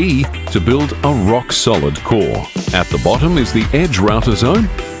S12700E to build a rock-solid core. At the bottom is the edge router zone,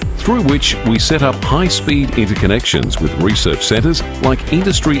 through which we set up high-speed interconnections with research centers like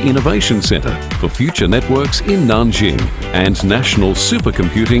Industry Innovation Center for Future Networks in Nanjing and National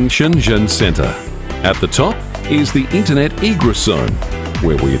Supercomputing Shenzhen Center. At the top is the Internet Egress Zone,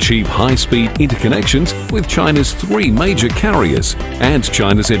 where we achieve high-speed interconnections with China's 3 major carriers and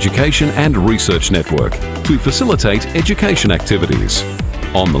China's education and research network to facilitate education activities.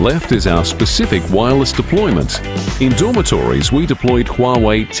 On the left is our specific wireless deployment. In dormitories, we deployed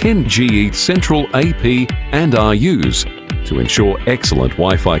Huawei 10GE Central AP and RUs to ensure excellent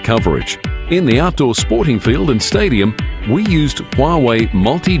Wi-Fi coverage. In the outdoor sporting field and stadium, we used Huawei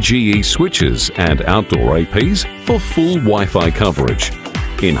multi-GE switches and outdoor APs for full Wi-Fi coverage.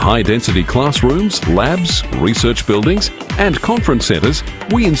 In high-density classrooms, labs, research buildings, and conference centers,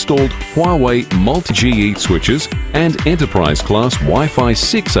 we installed Huawei multi-GE switches and enterprise-class Wi-Fi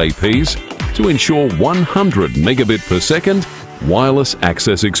 6 APs to ensure 100 megabit per second wireless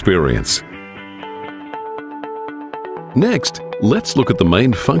access experience. Next, let's look at the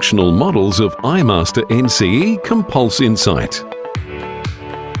main functional models of iMaster NCE Compulse Insight.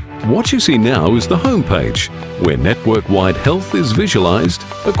 What you see now is the home page, where network-wide health is visualized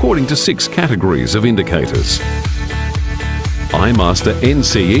according to 6 categories of indicators. iMaster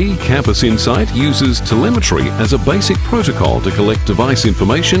NCE Campus Insight uses telemetry as a basic protocol to collect device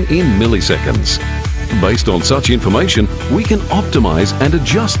information in milliseconds. Based on such information, we can optimize and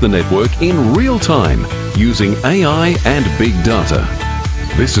adjust the network in real time using AI and big data.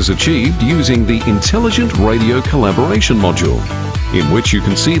 This is achieved using the Intelligent Radio Collaboration module, in which you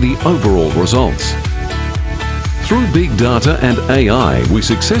can see the overall results. Through big data and AI, we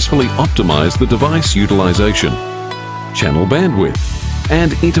successfully optimize the device utilization, channel bandwidth,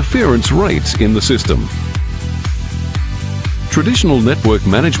 and interference rates in the system. Traditional network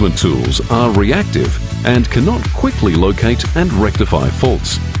management tools are reactive and cannot quickly locate and rectify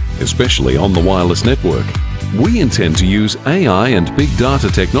faults, especially on the wireless network. We intend to use AI and big data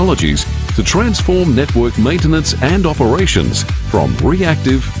technologies to transform network maintenance and operations from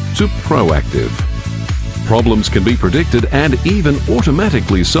reactive to proactive. Problems can be predicted and even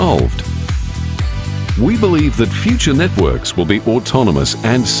automatically solved. We believe that future networks will be autonomous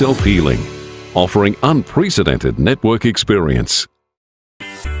and self-healing, offering unprecedented network experience.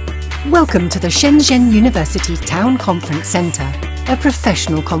 Welcome to the Shenzhen University Town Conference Center, a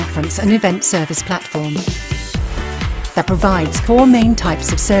professional conference and event service platform that provides 4 main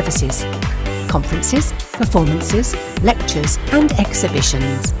types of services: conferences, performances, lectures, and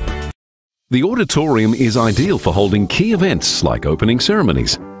exhibitions. The auditorium is ideal for holding key events like opening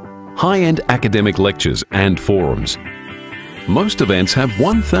ceremonies, high-end academic lectures, and forums. Most events have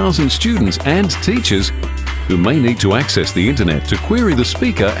 1,000 students and teachers who may need to access the internet to query the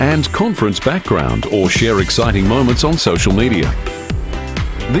speaker and conference background or share exciting moments on social media.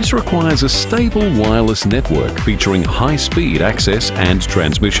 This requires a stable wireless network featuring high-speed access and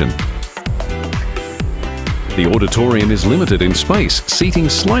transmission. The auditorium is limited in space, seating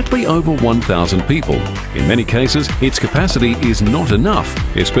slightly over 1,000 people. In many cases, its capacity is not enough,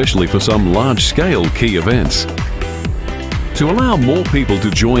 especially for some large-scale key events. To allow more people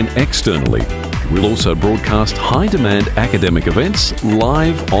to join externally, we'll also broadcast high-demand academic events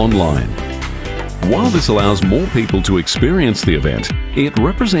live online. While this allows more people to experience the event, it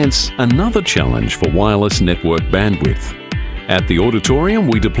represents another challenge for wireless network bandwidth. At the auditorium,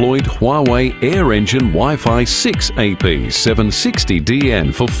 we deployed Huawei Air Engine Wi-Fi 6 AP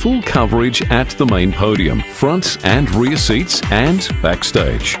 760DN for full coverage at the main podium, front and rear seats, and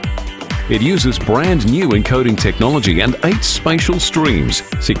backstage. It uses brand new encoding technology and 8 spatial streams,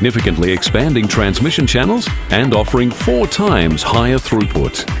 significantly expanding transmission channels and offering 4 times higher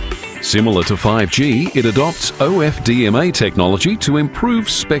throughput. Similar to 5G, it adopts OFDMA technology to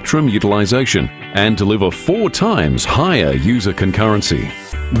improve spectrum utilization and deliver 4 times higher user concurrency.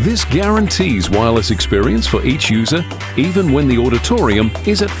 This guarantees wireless experience for each user, even when the auditorium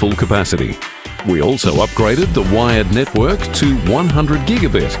is at full capacity. We also upgraded the wired network to 100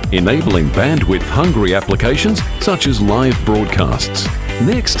 gigabit, enabling bandwidth-hungry applications such as live broadcasts.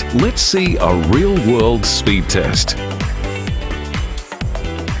 Next, let's see a real-world speed test.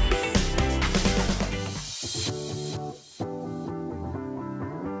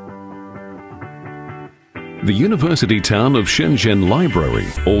 The University Town of Shenzhen Library,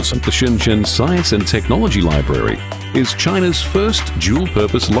 also the Shenzhen Science and Technology Library, is China's first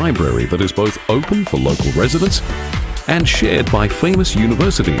dual-purpose library that is both open for local residents and shared by famous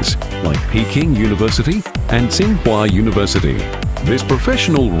universities like Peking University and Tsinghua University. This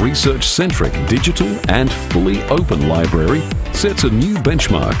professional, research-centric, digital and fully open library sets a new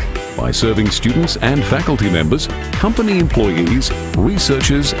benchmark by serving students and faculty members, company employees,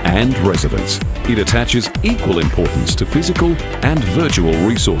 researchers and residents. It attaches equal importance to physical and virtual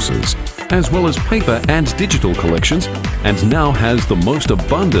resources, as well as paper and digital collections, and now has the most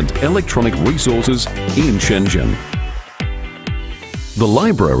abundant electronic resources in Shenzhen. The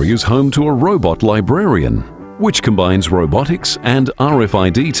library is home to a robot librarian, which combines robotics and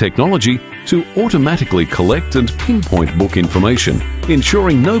RFID technology to automatically collect and pinpoint book information,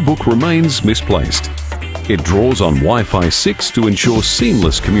 ensuring no book remains misplaced. It draws on Wi-Fi 6 to ensure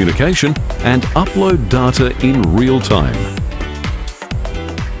seamless communication and upload data in real time.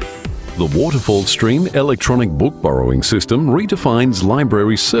 The Waterfall Stream electronic book borrowing system redefines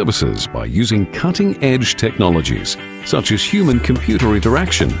library services by using cutting-edge technologies such as human-computer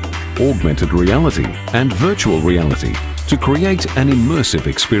interaction, augmented reality and virtual reality to create an immersive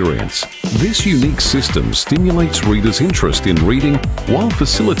experience. This unique system stimulates readers' interest in reading while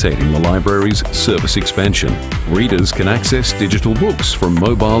facilitating the library's service expansion. Readers can access digital books from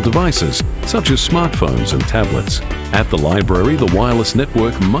mobile devices such as smartphones and tablets. At the library, the wireless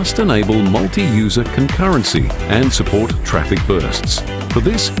network must enable multi-user concurrency and support traffic bursts. For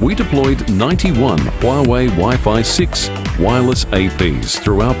this, we deployed 91 Huawei Wi-Fi 6 wireless APs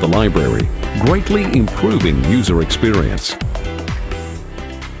throughout the library, greatly improving user experience.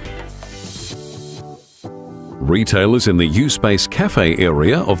 Retailers in the U-Space Cafe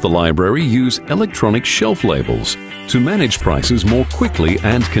area of the library use electronic shelf labels to manage prices more quickly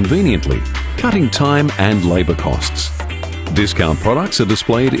and conveniently, cutting time and labor costs. Discount products are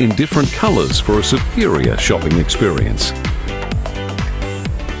displayed in different colors for a superior shopping experience.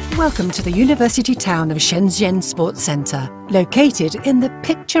 Welcome to the University town of Shenzhen Sports Center, located in the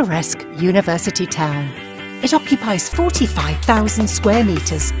picturesque University town. It occupies 45,000 square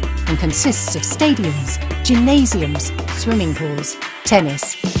meters and consists of stadiums, gymnasiums, swimming pools,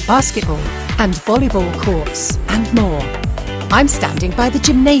 tennis, basketball and volleyball courts and more. I'm standing by the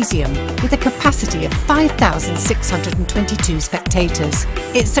gymnasium with a capacity of 5,622 spectators.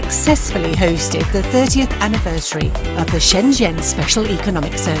 It successfully hosted the 30th anniversary of the Shenzhen Special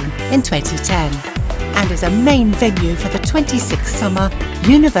Economic Zone in 2010 and is a main venue for the 26th Summer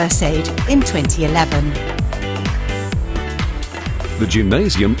Universade in 2011. The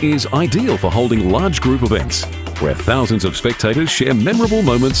gymnasium is ideal for holding large group events, where thousands of spectators share memorable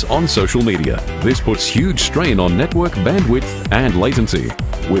moments on social media. This puts huge strain on network bandwidth and latency.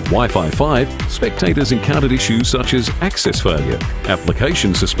 With Wi-Fi 5, spectators encountered issues such as access failure,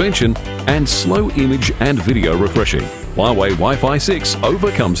 application suspension, and slow image and video refreshing. Huawei Wi-Fi 6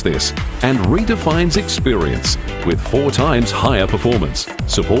 overcomes this and redefines experience with 4 times higher performance,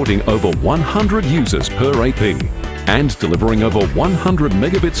 supporting over 100 users per AP and delivering over 100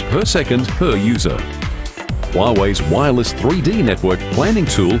 megabits per second per user. Huawei's wireless 3D network planning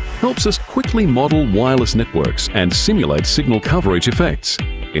tool helps us quickly model wireless networks and simulate signal coverage effects,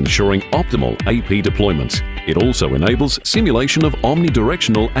 ensuring optimal AP deployment. It also enables simulation of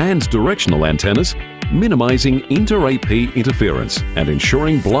omnidirectional and directional antennas, minimizing inter-AP interference and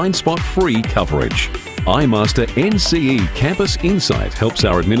ensuring blind spot-free coverage. iMaster NCE Campus Insight helps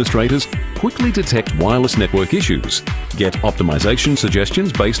our administrators quickly detect wireless network issues, get optimization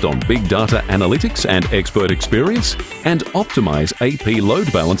suggestions based on big data analytics and expert experience, and optimize AP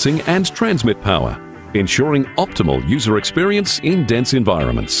load balancing and transmit power, ensuring optimal user experience in dense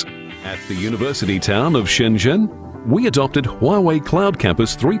environments. At the University town of Shenzhen, we adopted Huawei Cloud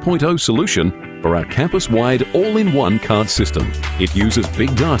Campus 3.0 solution for our campus-wide all-in-one card system. It uses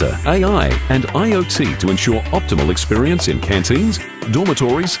big data, AI, and IoT to ensure optimal experience in canteens,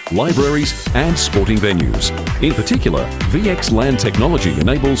 dormitories, libraries, and sporting venues. In particular, VXLAN technology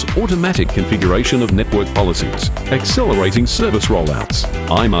enables automatic configuration of network policies, accelerating service rollouts.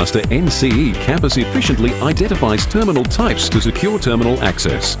 iMaster NCE Campus efficiently identifies terminal types to secure terminal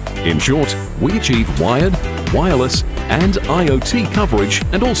access. In short, we achieve wired, wireless, and IoT coverage,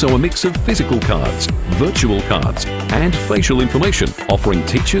 and also a mix of physical cards, virtual cards, and facial information, offering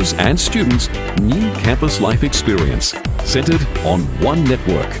teachers and students new campus life experience, centered on one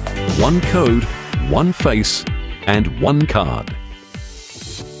network, one code, one face, and one card.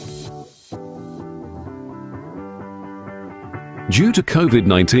 Due to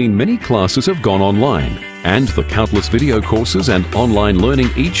COVID-19, many classes have gone online, and the countless video courses and online learning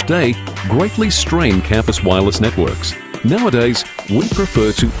each day greatly strain campus wireless networks. Nowadays, we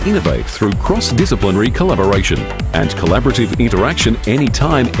prefer to innovate through cross-disciplinary collaboration, and collaborative interaction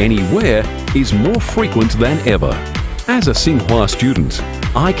anytime, anywhere is more frequent than ever. As a Tsinghua student,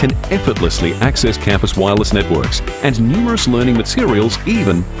 I can effortlessly access campus wireless networks and numerous learning materials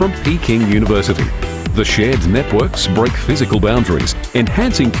even from Peking University. The shared networks break physical boundaries,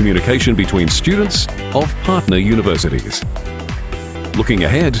 enhancing communication between students of partner universities. Looking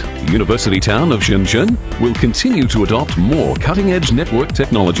ahead, the University town of Shenzhen will continue to adopt more cutting-edge network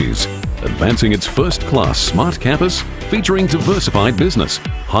technologies, advancing its first-class smart campus featuring diversified business,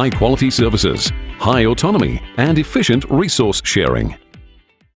 high-quality services, high autonomy, and efficient resource sharing.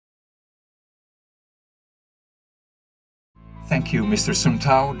 Thank you, Mr. Sun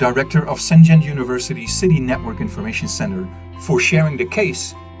Tao, Director of Shenzhen University City Network Information Center, for sharing the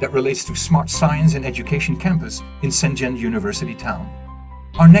case that relates to Smart Science and Education Campus in Shenzhen University Town.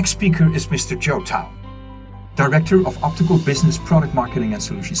 Our next speaker is Mr. Zhou Tao, Director of Optical Business Product Marketing and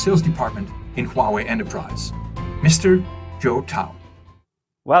Solution Sales Department in Huawei Enterprise. Mr. Zhou Tao.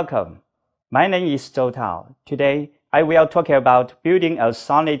 Welcome. My name is Zhou Tao. Today, I will talk about building a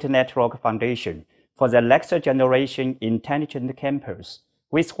solid network foundation for the next generation intelligent campus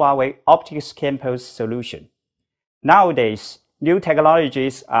with Huawei Optics Campus solution. Nowadays, new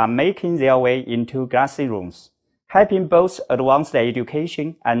technologies are making their way into classrooms, helping both advanced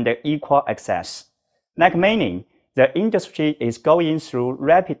education and equal access. Like many, the industry is going through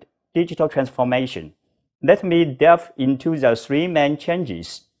rapid digital transformation. Let me delve into the three main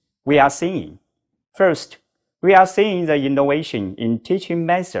changes we are seeing. First, we are seeing the innovation in teaching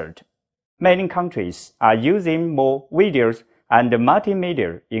method. Many countries are using more videos and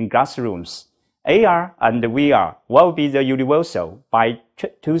multimedia in classrooms. AR and VR will be the universal by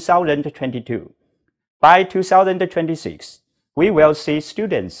 2022. By 2026, we will see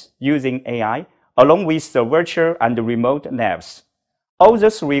students using AI along with the virtual and remote labs. All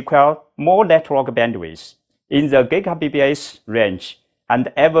this require more network bandwidth in the gigabps range and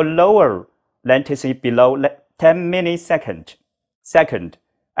ever lower latency below 10 milliseconds. Second,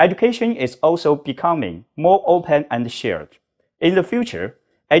 education is also becoming more open and shared. In the future,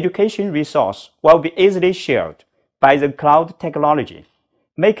 education resources will be easily shared by the cloud technology,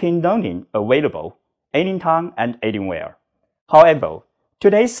 making learning available anytime and anywhere. However,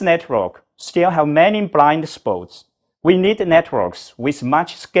 today's network still have many blind spots. We need networks with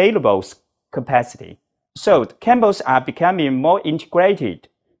much scalable capacity. So campuses are becoming more integrated.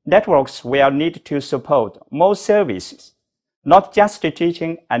 Networks will need to support more services, not just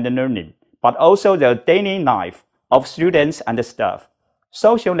teaching and learning, but also the daily life of students and staff,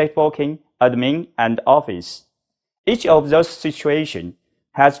 social networking, admin, and office. Each of those situations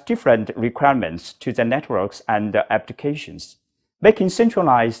has different requirements to the networks and the applications, making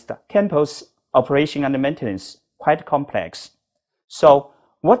centralized campus operation and maintenance quite complex. So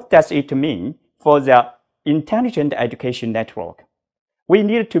what does it mean for the intelligent education network? We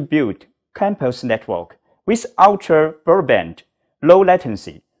need to build campus network with ultra broadband, low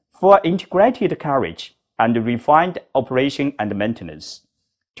latency, for integrated coverage and refined operation and maintenance.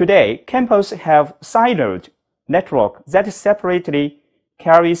 Today, campuses have siloed network that separately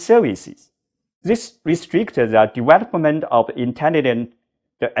carry services. This restricts the development of intelligent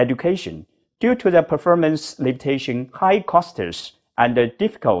education due to the performance limitation, high costs, and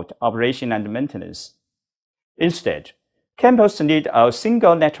difficult operation and maintenance. Instead, campuses need a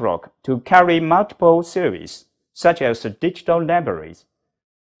single network to carry multiple services, such as digital libraries,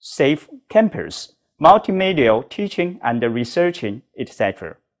 safe campus, multimedia teaching and researching,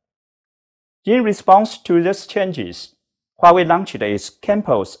 etc. In response to these changes, Huawei launched its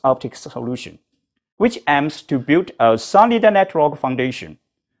Campus Optics solution, which aims to build a solid network foundation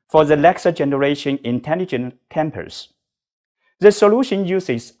for the next generation intelligent campus. The solution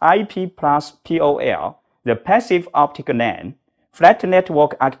uses IP plus POL, the passive optical LAN, flat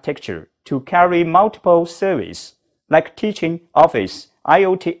network architecture to carry multiple services like teaching, office,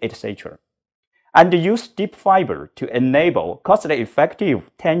 IoT, etc., and use deep fiber to enable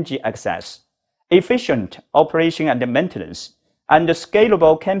cost-effective 10G access, efficient operation and maintenance, and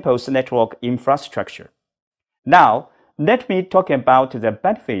scalable campus network infrastructure. Now, let me talk about the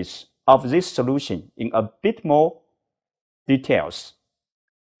benefits of this solution in a bit more details.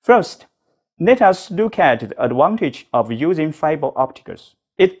 First, let us look at the advantage of using fiber optics.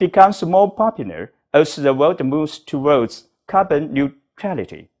 It becomes more popular as the world moves towards carbon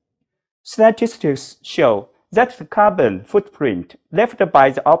neutrality. Statistics show that the carbon footprint left by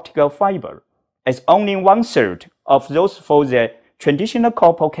the optical fiber is only 1/3 of those for the traditional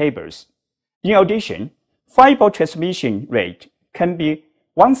copper cables. In addition, fiber transmission rate can be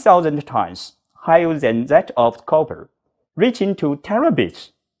 1,000 times higher than that of copper, reaching to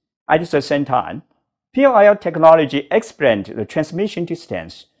terabits. At the same time, POL technology expands the transmission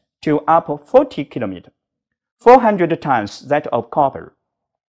distance to up 40 km. 400 times that of copper.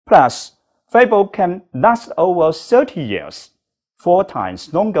 Plus, fiber can last over 30 years, 4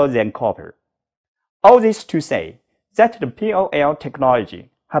 times longer than copper. All this to say that the POL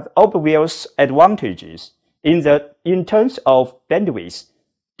technology has obvious advantages in terms of bandwidth,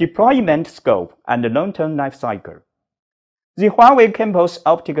 deployment scope, and long-term life cycle. The Huawei campus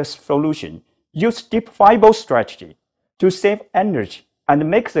optical solution uses deep fiber strategy to save energy and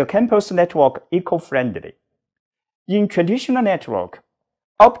make the campus network eco-friendly. In traditional network,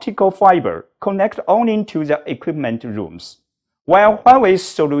 optical fiber connects only to the equipment rooms, while Huawei's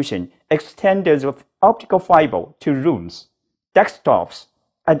solution extends the optical fiber to rooms, desktops,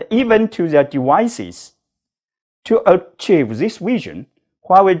 and even to the devices. To achieve this vision,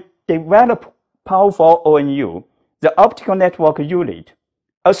 Huawei developed powerful ONU, the optical network unit,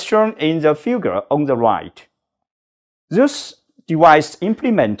 as shown in the figure on the right. This device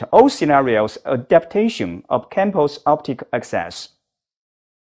implements all scenarios adaptation of campus optic access.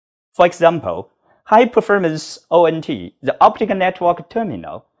 For example, high-performance ONT, the optical network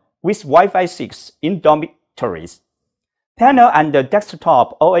terminal, with Wi-Fi 6 in dormitories, panel and the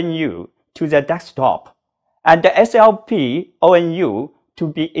desktop ONU to the desktop, and the SLP ONU to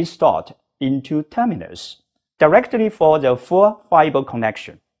be installed into terminals directly for the full fiber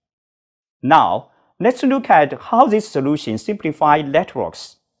connection. Now, let's look at how this solution simplifies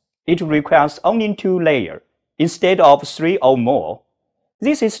networks. It requires only 2 layers instead of 3 or more.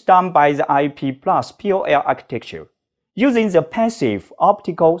 This is done by the IP plus POL architecture, using the passive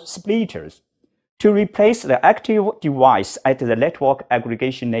optical splitters to replace the active device at the network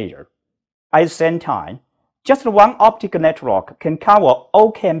aggregation layer. At the same time, just one optical network can cover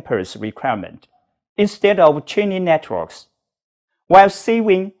all campus requirements instead of chaining networks, while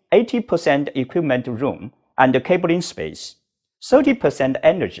saving 80% equipment room and cabling space, 30%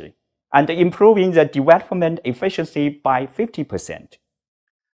 energy, and improving the development efficiency by 50%.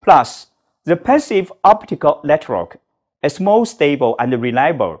 Plus, the passive optical network is more stable and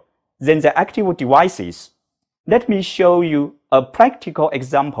reliable than the active devices. Let me show you a practical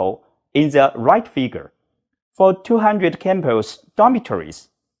example in the right figure. For 200 campus dormitories,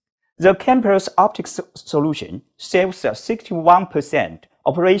 the campus optics solution saves 61%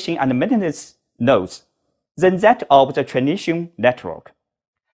 operation and maintenance nodes than that of the traditional network.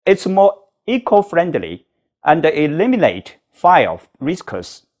 It's more eco-friendly and eliminates fire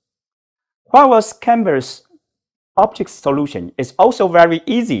risks. Huawei's campus optics solution is also very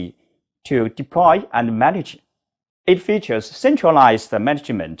easy to deploy and manage. It features centralized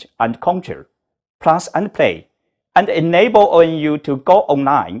management and control, plug and play, and enable ONU to go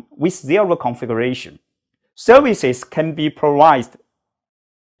online with zero configuration. Services can be provided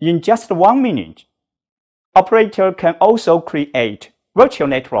in just 1 minute. Operator can also create virtual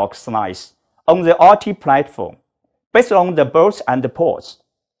network slices on the RT platform based on the birds and the ports.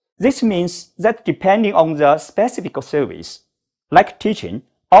 This means that depending on the specific service, like teaching,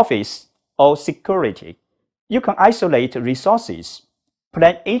 office, or security, you can isolate resources,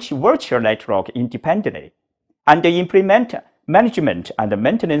 plan each virtual network independently, and implement management and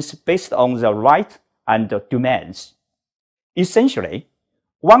maintenance based on the right and domains. Essentially,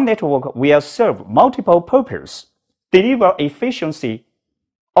 one network will serve multiple purposes, deliver efficiency,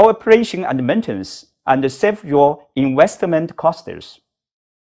 operation and maintenance, and save your investment costs.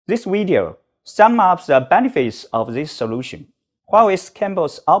 This video sums up the benefits of this solution. Huawei's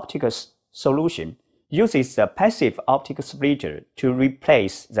campus optics solution uses the passive optical splitter to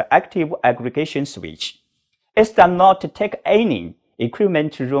replace the active aggregation switch. It does not take any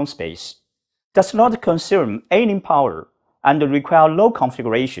equipment room space, does not consume any power, and require low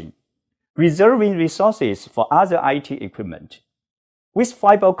configuration, reserving resources for other IT equipment. With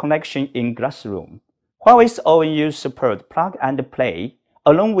fiber connection in classroom, Huawei's ONU support plug and play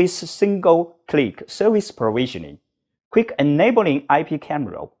along with single-click service provisioning, quick enabling IP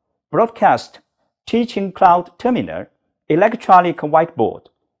camera, broadcast, teaching cloud terminal, electronic whiteboard,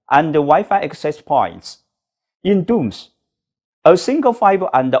 and Wi-Fi access points. In DOMS, a single fiber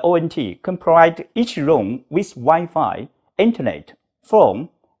and ONT can provide each room with Wi-Fi, internet, phone,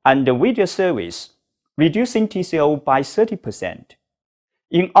 and video service, reducing TCO by 30%.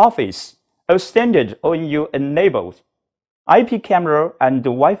 In Office, a standard ONU enables IP camera and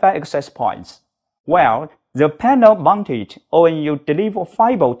Wi-Fi access points, while the panel-mounted ONU delivers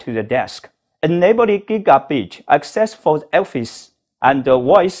fiber to the desk, enabling gigabit access for the office and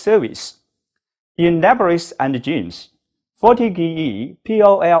voice service. In libraries and gyms, 40GE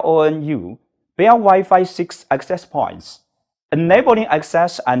POL ONU bear Wi-Fi 6 access points, enabling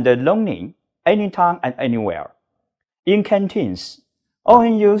access and learning anytime and anywhere. In canteens,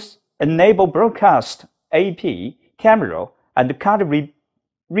 ONUs enable broadcast AP, camera, and card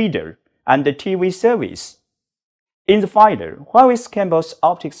reader, and TV service. In the final, Huawei's campus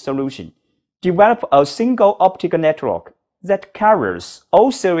optics solution developed a single optical network that covers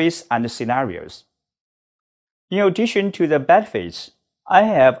all services and scenarios. In addition to the benefits I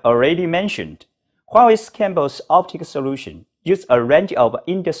have already mentioned, Huawei's campus optics solution uses a range of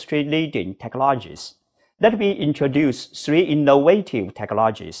industry-leading technologies. Let me introduce three innovative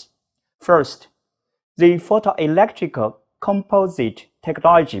technologies. First, the photoelectric composite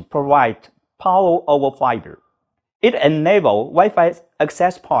technology provides power over fiber. It enables Wi-Fi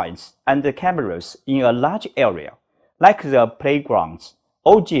access points and cameras in a large area, like the playgrounds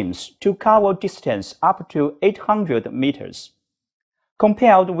or gyms, to cover distance up to 800 meters.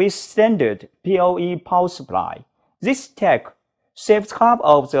 Compared with standard PoE power supply, this tech saves half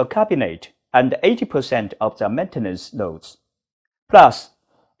of the cabinet and 80% of the maintenance loads. Plus,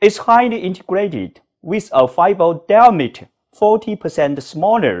 it's highly integrated with a fiber diameter 40%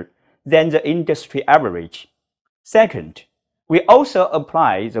 smaller than the industry average. Second, we also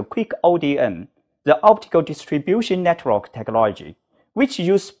apply the quick ODM, the optical distribution network technology, which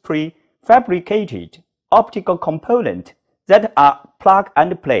uses prefabricated optical components that are plug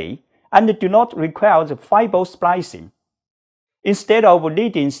and play and do not require the fiber splicing. Instead of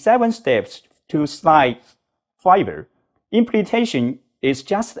needing 7 steps to slice fiber, implementation is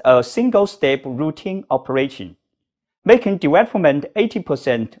just a single-step routine operation, making development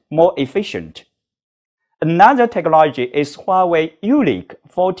 80% more efficient. Another technology is Huawei unique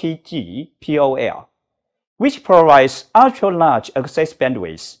 40G POL, which provides ultra-large access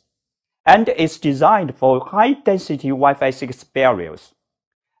bandwidth and is designed for high-density Wi-Fi 6 barriers.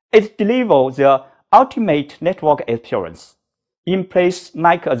 It delivers the ultimate network experience in places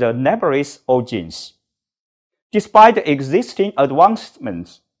like the libraries or gyms. Despite the existing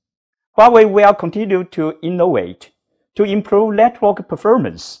advancements, Huawei will continue to innovate to improve network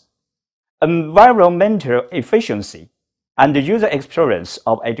performance, environmental efficiency, and the user experience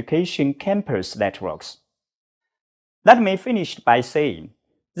of education campus networks. Let me finish by saying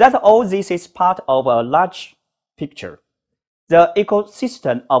that all this is part of a large picture. The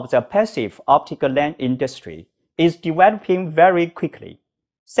ecosystem of the passive optical lens industry is developing very quickly,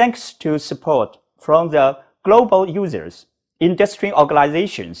 thanks to support from the global users, industry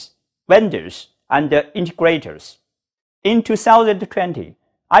organizations, vendors, and integrators. In 2020,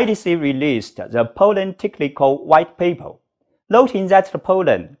 IDC released the Poland Technical White Paper, noting that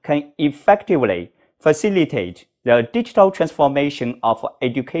Poland can effectively facilitate the digital transformation of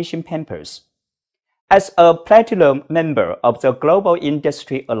education campus. As a platinum member of the Global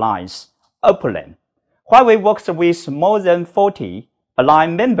Industry Alliance, Poland, Huawei works with more than 40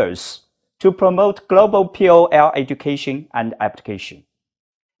 aligned members to promote global POL education and application.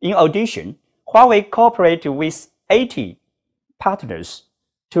 In addition, Huawei cooperates with 80 partners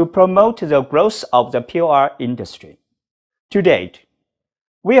to promote the growth of the POL industry. To date,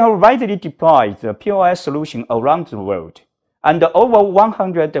 we have widely deployed the POL solution around the world, and over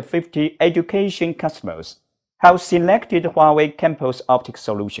 150 education customers have selected Huawei Campus Optics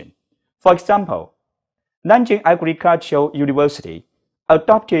solution. For example, Nanjing Agricultural University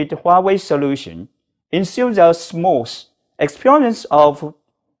adopted Huawei solution, ensuring a smooth experience of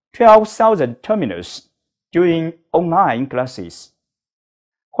 12,000 terminals during online classes.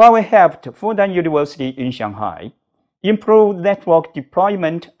 Huawei helped Fudan University in Shanghai improve network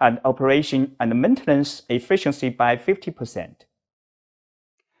deployment and operation and maintenance efficiency by 50%.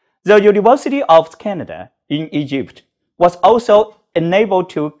 The University of Canada in Egypt was also enabled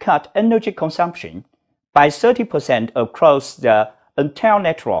to cut energy consumption by 30% across the entire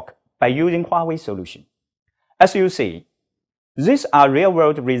network by using Huawei solution. As you see, these are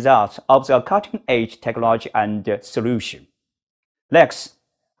real-world results of the cutting-edge technology and solution. Next,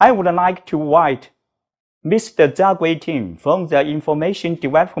 I would like to invite Mr. Zagui Ting from the Information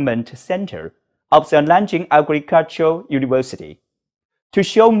Development Center of the Nanjing Agricultural University to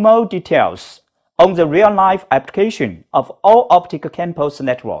show more details on the real-life application of all optical campus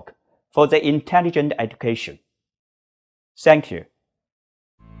network for the intelligent education. Thank you.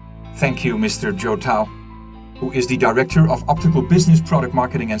 Thank you, Mr. Zhou Tao, who is the Director of Optical Business Product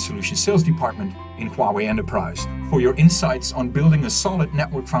Marketing and Solution Sales Department in Huawei Enterprise, for your insights on building a solid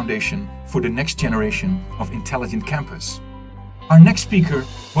network foundation for the next generation of intelligent campus. Our next speaker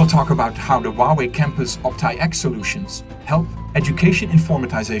will talk about how the Huawei Campus Opti-X solutions help education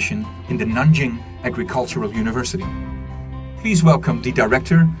informatization in the Nanjing Agricultural University. Please welcome the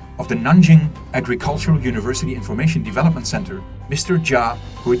Director of the Nanjing Agricultural University Information Development Center, Mr.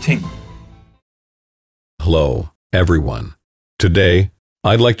 Zagui Ting. Hello, everyone. Today,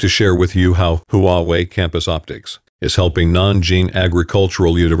 I'd like to share with you how Huawei Campus Optics is helping Nanjing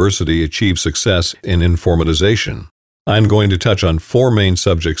Agricultural University achieve success in informatization. I'm going to touch on 4 main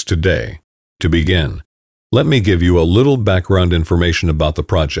subjects today. To begin, let me give you a little background information about the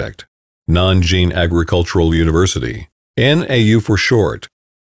project. Nanjing Agricultural University, NAU for short,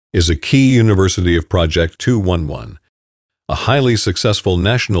 is a key university of Project 211, a highly successful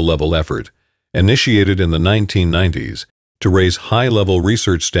national-level effort initiated in the 1990s to raise high-level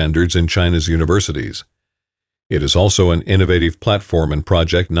research standards in China's universities. It is also an innovative platform in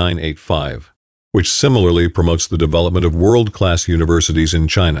Project 985, which similarly promotes the development of world-class universities in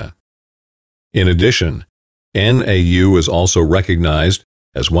China. In addition, NAU is also recognized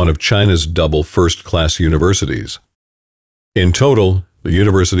as one of China's double first-class universities. In total, the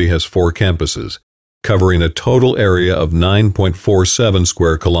university has 4 campuses, covering a total area of 9.47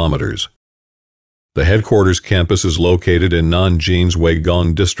 square kilometers. The headquarters campus is located in Nanjing's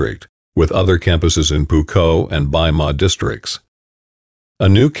Weigong district, with other campuses in Pukou and Baima districts. A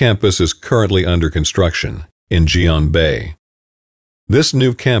new campus is currently under construction in Jianbei. This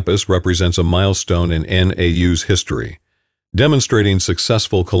new campus represents a milestone in NAU's history, demonstrating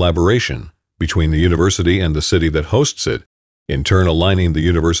successful collaboration between the university and the city that hosts it, in turn aligning the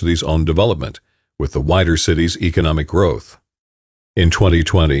university's own development with the wider city's economic growth. In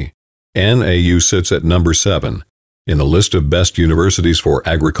 2020, NAU sits at number 7 in the list of best universities for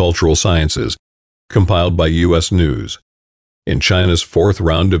agricultural sciences, compiled by U.S. News. In China's 4th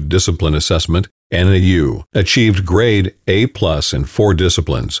round of discipline assessment, NAU achieved grade A+ in 4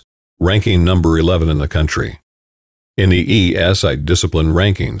 disciplines, ranking number 11 in the country. In the ESI discipline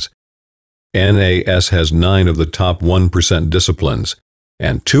rankings, NAS has 9 of the top 1% disciplines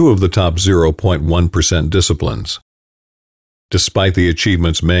and 2 of the top 0.1% disciplines. Despite the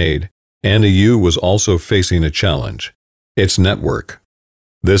achievements made, NAU was also facing a challenge: its network.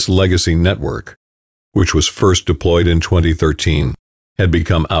 This legacy network, which was first deployed in 2013, had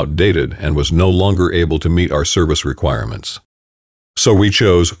become outdated and was no longer able to meet our service requirements. So we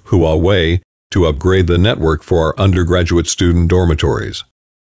chose Huawei to upgrade the network for our undergraduate student dormitories.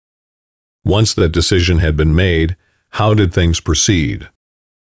 Once that decision had been made, how did things proceed?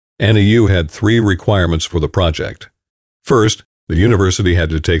 NAU had 3 requirements for the project. First, the university had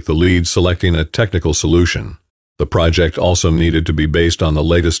to take the lead selecting a technical solution. The project also needed to be based on the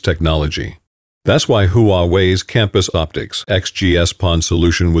latest technology. That's why Huawei's Campus Optics XGS-PON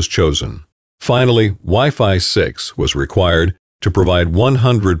solution was chosen. Finally, Wi-Fi 6 was required to provide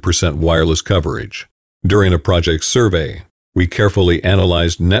 100% wireless coverage. During a project survey, we carefully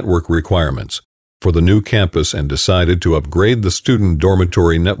analyzed network requirements for the new campus and decided to upgrade the student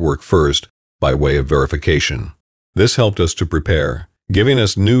dormitory network first by way of verification. This helped us to prepare, giving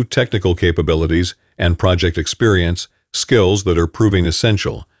us new technical capabilities and project experience, skills that are proving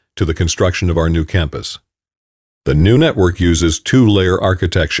essential to the construction of our new campus. The new network uses 2-layer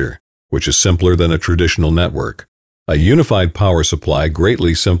architecture, which is simpler than a traditional network. A unified power supply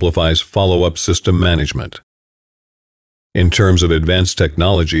greatly simplifies follow-up system management. In terms of advanced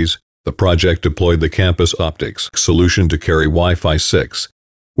technologies, the project deployed the Campus Optics solution to carry Wi-Fi 6,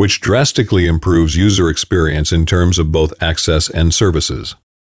 which drastically improves user experience in terms of both access and services.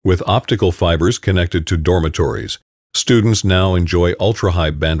 With optical fibers connected to dormitories, students now enjoy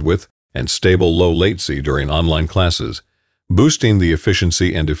ultra-high bandwidth and stable low latency during online classes, boosting the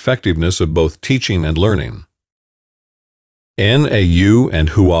efficiency and effectiveness of both teaching and learning. NAU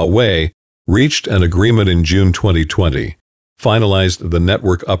and Huawei reached an agreement in June 2020, finalized the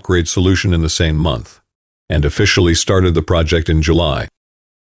network upgrade solution in the same month, and officially started the project in July,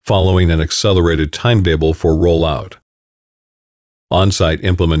 following an accelerated timetable for rollout. On-site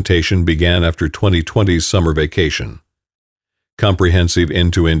implementation began after 2020's summer vacation. Comprehensive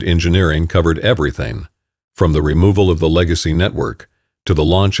end-to-end engineering covered everything, from the removal of the legacy network to the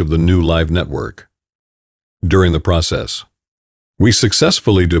launch of the new live network. During the process, we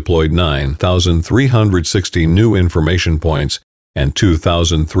successfully deployed 9,360 new information points and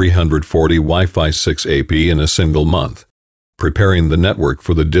 2,340 Wi-Fi 6 AP in a single month, preparing the network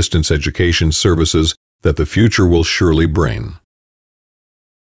for the distance education services that the future will surely bring.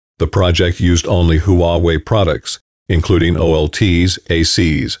 The project used only Huawei products, including OLTs,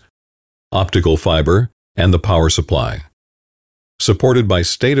 ACs, optical fiber, and the power supply. Supported by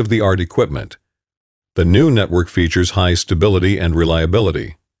state-of-the-art equipment, the new network features high stability and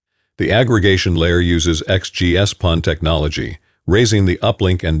reliability. The aggregation layer uses XGS-PON technology, raising the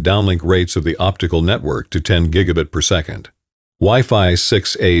uplink and downlink rates of the optical network to 10 gigabit per second. Wi-Fi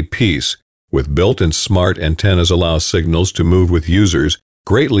 6A piece with built-in smart antennas allows signals to move with users,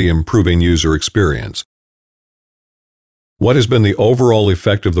 greatly improving user experience. What has been the overall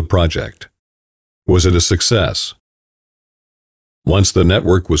effect of the project? Was it a success? Once the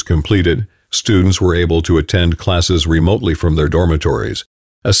network was completed, students were able to attend classes remotely from their dormitories,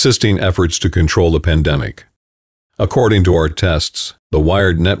 assisting efforts to control the pandemic. According to our tests, the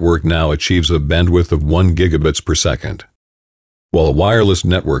wired network now achieves a bandwidth of 1 gigabits per second, while a wireless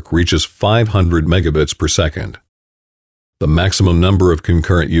network reaches 500 megabits per second. The maximum number of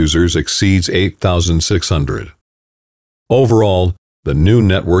concurrent users exceeds 8,600. Overall, the new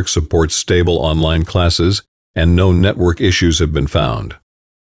network supports stable online classes and no network issues have been found.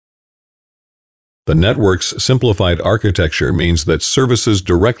 The network's simplified architecture means that services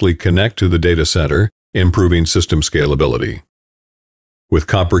directly connect to the data center, improving system scalability. With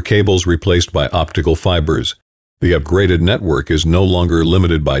copper cables replaced by optical fibers, the upgraded network is no longer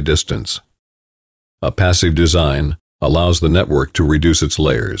limited by distance. A passive design allows the network to reduce its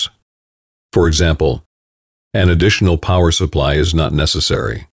layers. For example, an additional power supply is not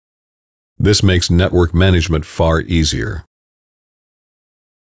necessary. This makes network management far easier.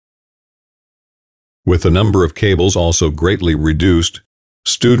 With the number of cables also greatly reduced,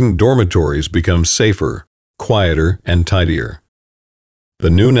 student dormitories become safer, quieter, and tidier. The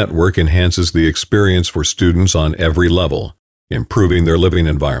new network enhances the experience for students on every level, improving their living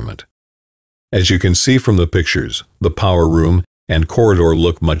environment. As you can see from the pictures, the power room and corridor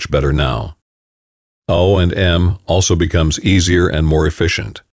look much better now. O&M also becomes easier and more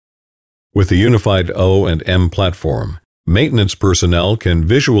efficient. With the unified O&M platform, maintenance personnel can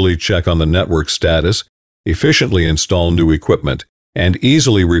visually check on the network status, efficiently install new equipment, and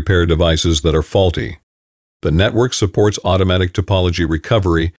easily repair devices that are faulty. The network supports automatic topology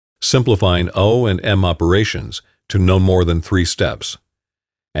recovery, simplifying O&M operations to no more than 3 steps.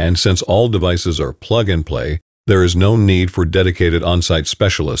 And since all devices are plug-and-play, there is no need for dedicated on-site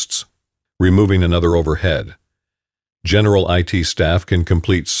specialists, removing another overhead. General IT staff can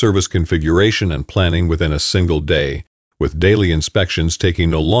complete service configuration and planning within a single day, with daily inspections taking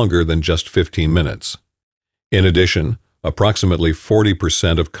no longer than just 15 minutes. In addition, approximately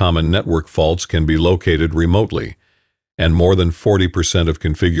 40% of common network faults can be located remotely, and more than 40% of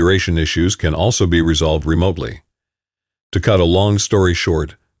configuration issues can also be resolved remotely. To cut a long story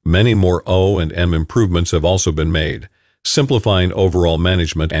short, many more O&M improvements have also been made, simplifying overall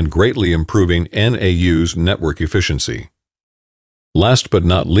management and greatly improving NAU's network efficiency. Last but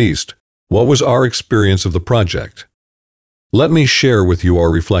not least, what was our experience of the project? Let me share with you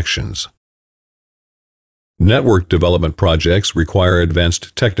our reflections. Network development projects require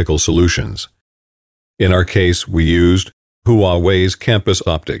advanced technical solutions. In our case, we used Huawei's campus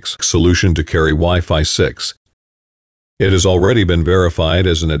optics solution to carry Wi-Fi 6. It has already been verified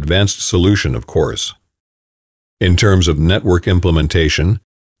as an advanced solution, of course. In terms of network implementation,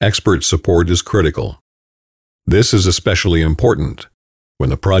 expert support is critical. This is especially important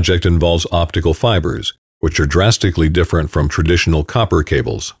when the project involves optical fibers, which are drastically different from traditional copper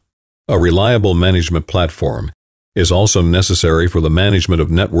cables. A reliable management platform is also necessary for the management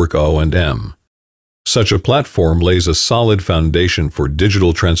of network O&M. Such a platform lays a solid foundation for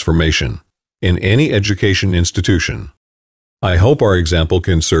digital transformation in any education institution. I hope our example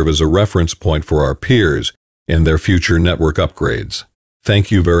can serve as a reference point for our peers in their future network upgrades.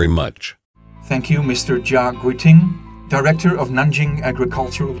 Thank you very much. Thank you, Mr. Jia Guiting, Director of Nanjing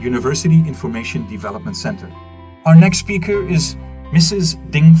Agricultural University Information Development Center. Our next speaker is Mrs.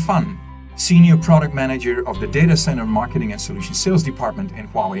 Ding Fan, Senior Product Manager of the Data Center Marketing and Solution Sales Department in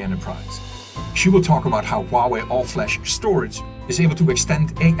Huawei Enterprise. She will talk about how Huawei all-flash storage is able to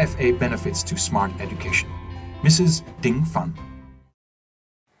extend AFA benefits to smart education. Mrs. Ding Fan.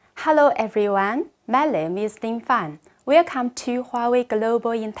 Hello everyone, my name is Ding Fan. Welcome to Huawei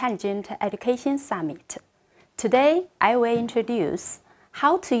Global Intelligent Education Summit. Today, I will introduce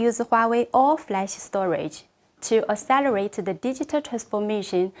how to use Huawei all-flash storage to accelerate the digital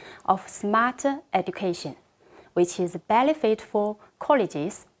transformation of smart education, which is a benefit for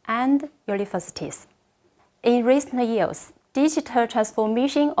colleges and universities. In recent years, digital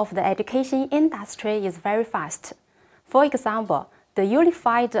transformation of the education industry is very fast. For example, the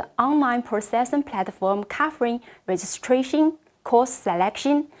unified online processing platform covering registration, course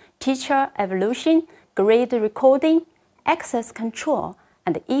selection, teacher evaluation, grade recording, access control,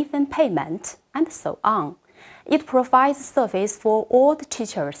 and even payment, and so on. It provides service for all the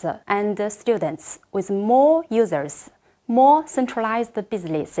teachers and students with more users, more centralized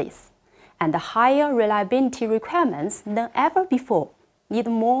businesses, and higher reliability requirements than ever before, need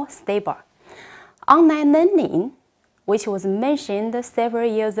more stable. Online learning, which was mentioned several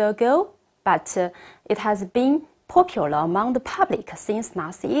years ago, but it has been popular among the public since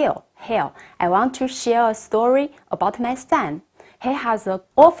last year. Here, I want to share a story about my son. He has an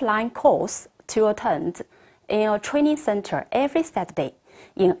offline course to attend in a training center every Saturday.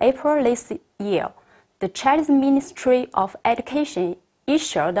 In April this year, the Chinese Ministry of Education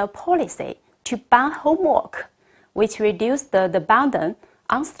issued a policy to ban homework, which reduced the burden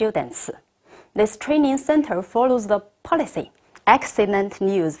on students. This training center follows the policy. Excellent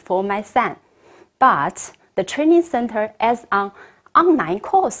news for my son. But the training center has an online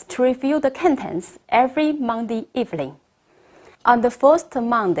course to review the contents every Monday evening. On the first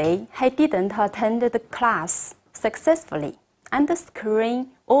Monday, he didn't attend the class successfully, and the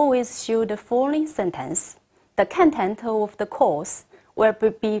screen always showed the following sentence. The content of the course will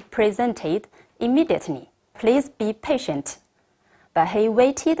be presented immediately. Please be patient. But he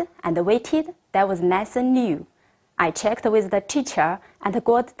waited and waited. There was nothing new. I checked with the teacher and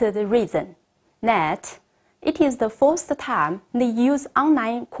got the reason. That it is the first time they use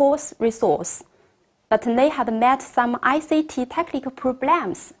online course resource, but they had met some ICT technical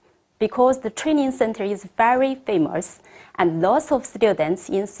problems because the training center is very famous and lots of students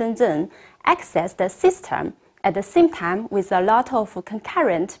in Shenzhen access the system at the same time with a lot of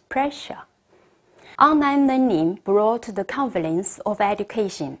concurrent pressure. Online learning brought the convenience of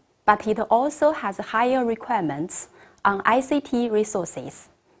education, but it also has higher requirements on ICT resources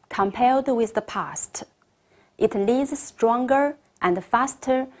compared with the past. It needs stronger and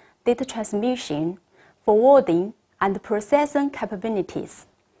faster data transmission, forwarding, and processing capabilities.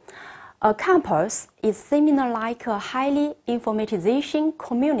 A campus is similar like a highly informatization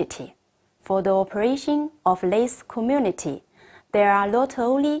community. For the operation of this community, there are not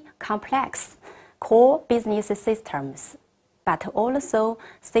only complex core business systems, but also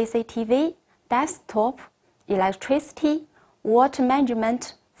CCTV, desktop, electricity, water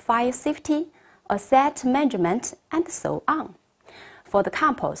management, fire safety, asset management, and so on. For the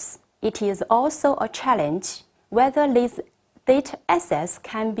campus, it is also a challenge whether these data assets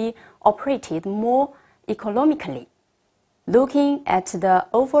can be operated more economically. Looking at the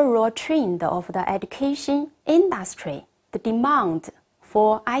overall trend of the education industry, the demand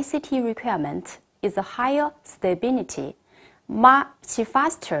for ICT requirement is a higher stability, much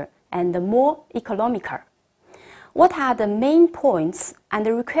faster and more economical. What are the main points and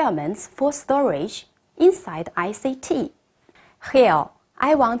requirements for storage inside ICT? Here,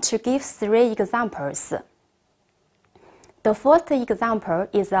 I want to give 3 examples. The first example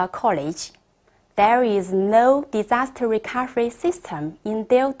is a college. There is no disaster recovery system in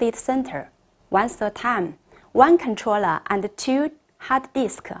their data center. Once a time, 1 controller and 2 hard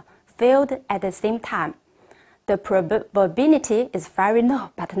disks failed at the same time. The probability is very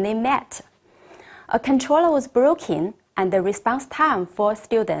low, but they met. A controller was broken, and the response time for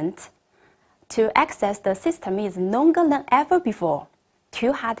students to access the system is longer than ever before.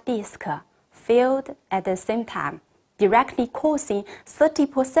 2 hard disks failed at the same time, directly causing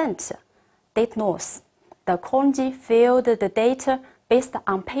 30% data loss. The college filled the data based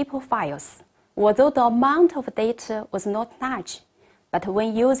on paper files, although the amount of data was not large. But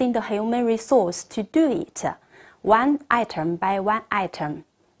when using the human resource to do it, 1 item by 1 item,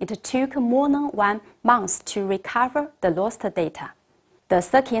 it took more than 1 month to recover the lost data. The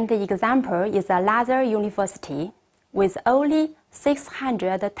second example is a larger university. With only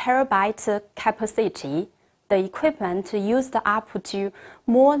 600 terabyte capacity, the equipment used up to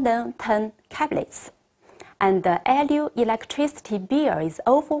more than 10 tablets, and the annual electricity bill is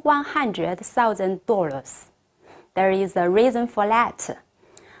over $100,000. There is a reason for that.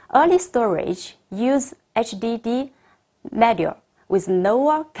 Early storage used HDD media with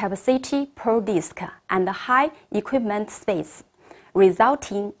lower capacity per disk and high equipment space,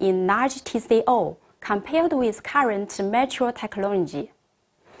 resulting in large TCO compared with current mature technology.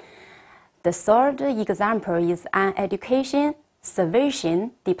 The third example is an education service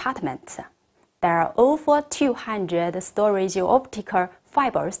department. There are over 200 storage optical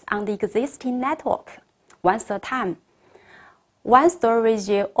fibers on the existing network. Once a time, 1 storage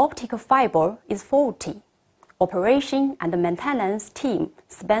optical fiber is faulty. Operation and maintenance team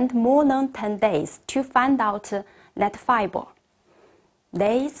spent more than 10 days to find out that fiber.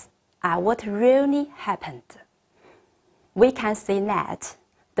 These are what really happened. We can see that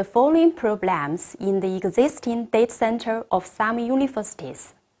the following problems in the existing data center of some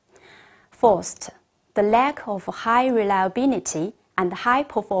universities. First, the lack of high reliability and high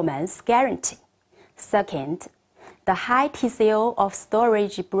performance guarantee. Second, the high TCO of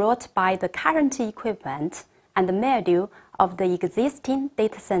storage brought by the current equipment and module of the existing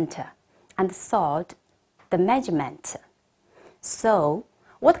data center. And third, the management. So,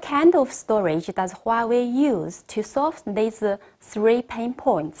 What kind of storage does Huawei use to solve these three pain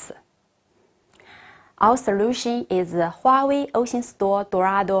points? Our solution is Huawei Ocean Store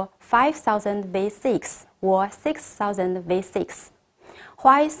Dorado 5000 V6 or 6000 V6,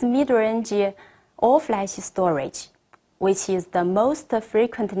 Huawei's mid-range all-flash storage, which is the most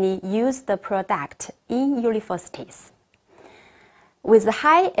frequently used product in universities. With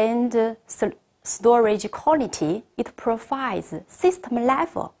high-end storage quality, it provides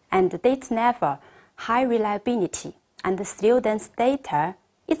system-level and data-level high reliability, and students' data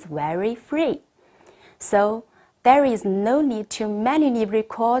is very free. So there is no need to manually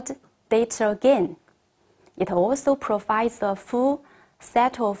record data again. It also provides a full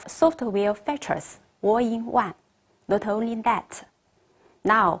set of software features all in one. Not only that,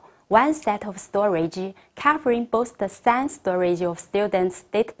 now one set of storage covering both the SAN storage of students'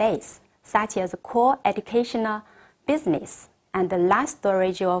 database, such as core educational business, and the LAN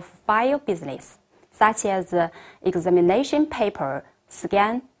storage of file business, such as examination paper,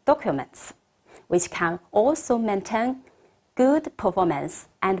 scan documents, which can also maintain good performance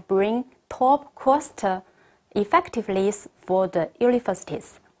and bring top cost effectiveness for the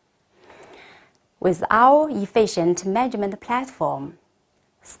universities. With our efficient management platform,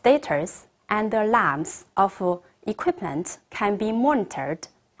 status and alarms of equipment can be monitored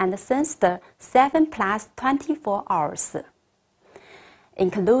and sensed 7+24 hours,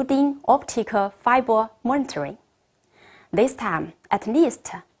 including optical fiber monitoring. This time, at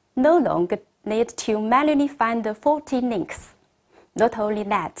least, no longer need to manually find faulty links. Not only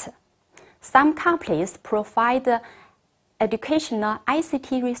that, some companies provide educational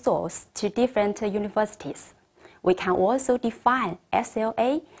ICT resource to different universities. We can also define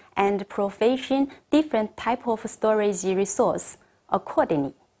SLA and provision different type of storage resource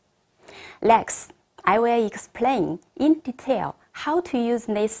accordingly. Next, I will explain in detail how to use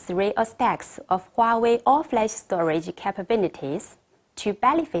these three aspects of Huawei all-flash storage capabilities to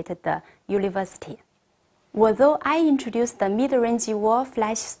benefit the university. Although I introduced the mid-range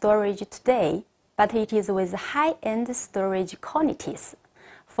all-flash storage today, but it is with high-end storage qualities.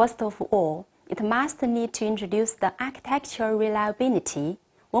 First of all, it must need to introduce the architectural reliability.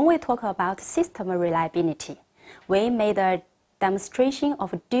 When we talk about system reliability, we made a demonstration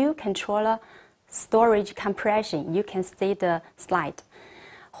of dual controller storage compression. You can see the slide.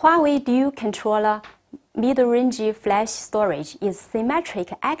 Huawei dual controller mid-range flash storage is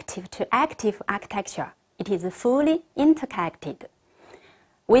symmetric active-to-active architecture. It is fully interconnected,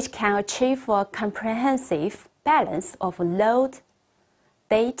 which can achieve a comprehensive balance of load,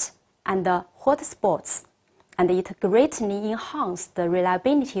 data, and hotspots, and it greatly enhances the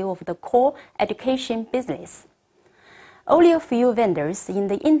reliability of the core education business. Only a few vendors in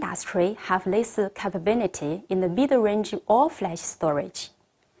the industry have this capability in the mid-range all-flash storage.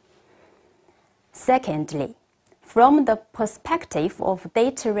 Secondly, from the perspective of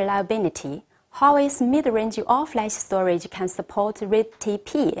data reliability, Huawei's mid-range all-flash storage can support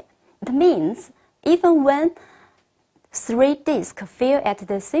RTP. It means even when 3 disks fail at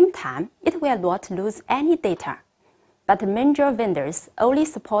the same time, it will not lose any data. But major vendors only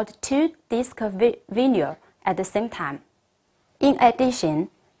support 2 disk vinyl at the same time. In addition,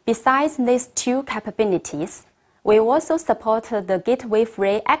 besides these 2 capabilities, we also support the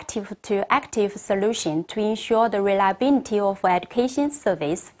gateway-free active-to-active solution to ensure the reliability of education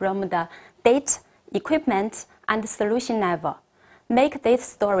service from the data, equipment, and solution level, make data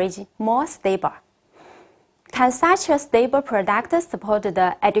storage more stable. Can such a stable product support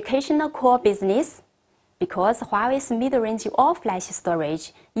the educational core business? Because Huawei's mid-range all-flash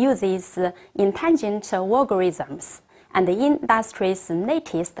storage uses intelligent algorithms and the industry's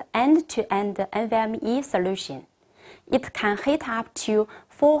latest end-to-end NVMe solution. It can hit up to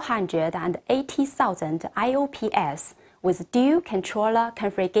 480,000 IOPS with dual controller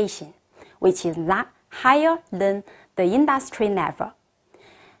configuration, which is higher than the industry level.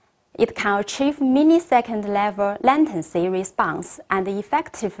 It can achieve millisecond level latency response and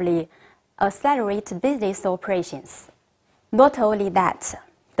effectively accelerate business operations. Not only that,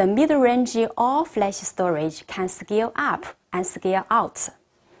 the mid-range all-flash storage can scale up and scale out,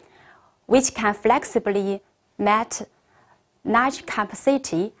 which can flexibly meet large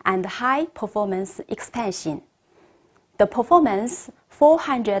capacity and high performance expansion. The performance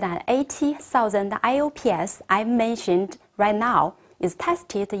 480,000 IOPS I mentioned right now is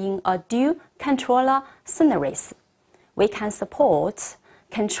tested in a dual controller scenarios. We can support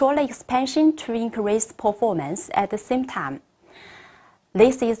controller expansion to increase performance at the same time.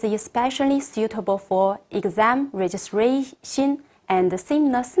 This is especially suitable for exam registration and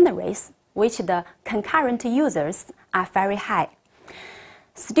similar scenarios, which the concurrent users are very high.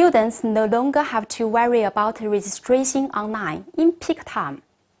 Students no longer have to worry about registration online in peak time,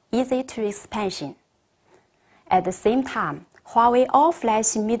 easy to expansion. At the same time, Huawei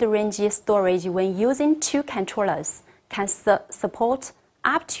all-flash mid-range storage when using two controllers can support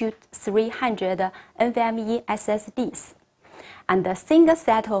up to 300 NVMe SSDs, and a single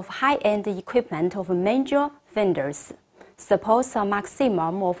set of high-end equipment of major vendors supports a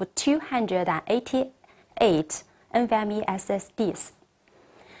maximum of 288 NVMe SSDs.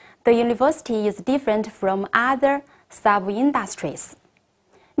 The university is different from other sub-industries.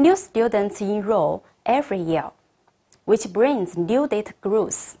 New students enroll every year, which brings new data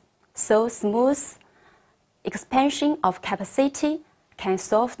growth, so smooth expansion of capacity can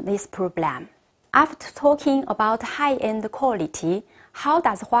solve this problem. After talking about high-end quality, how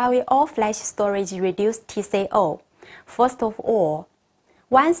does Huawei all-flash storage reduce TCO? First of all,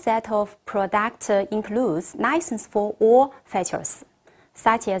 one set of products includes license for all features,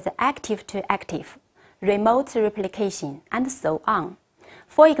 such as active-to-active, remote replication, and so on.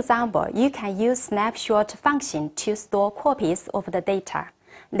 For example, you can use snapshot function to store copies of the data.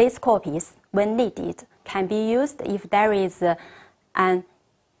 These copies, when needed, can be used if there is an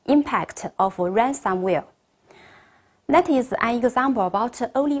impact of ransomware. That is an example about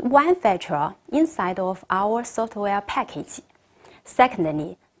only one feature inside of our software package.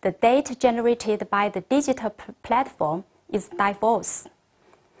 Secondly, the data generated by the digital platform is diverse.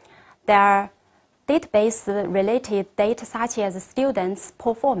 There are database-related data such as students'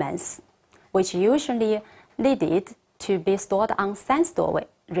 performance, which usually needed to be stored on SAN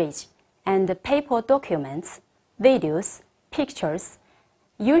storage, and paper documents, videos, pictures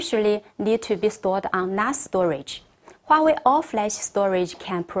usually need to be stored on NAS storage. Huawei all-flash storage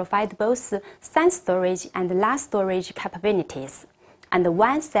can provide both SAN storage and NAS storage capabilities, and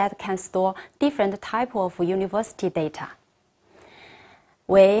one set can store different types of university data.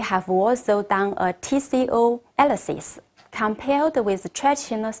 We have also done a TCO analysis. Compared with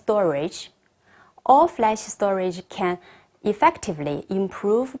traditional storage, all-flash storage can effectively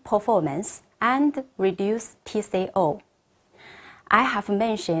improve performance and reduce TCO. I have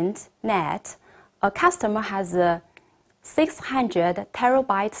mentioned that a customer has a 600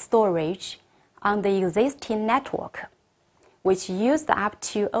 terabyte storage on the existing network, which used up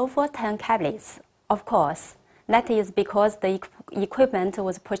to over 10 cablets. Of course, that is because the equipment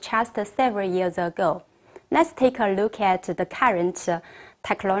was purchased several years ago. Let's take a look at the current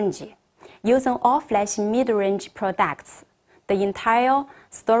technology. Using all-flash mid-range products, the entire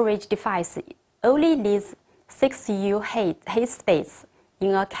storage device only needs 6U head space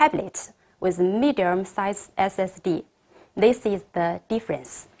in a cabinet with medium-sized SSD. This is the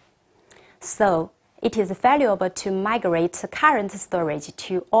difference. So, it is valuable to migrate current storage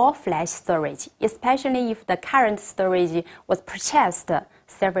to all-flash storage, especially if the current storage was purchased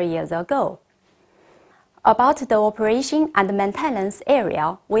several years ago. About the operation and maintenance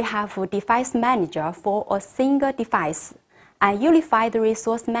area, we have a device manager for a single device, a unified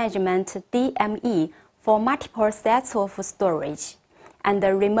resource management DME for multiple sets of storage, and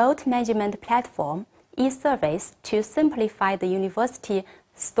a remote management platform e-service to simplify the university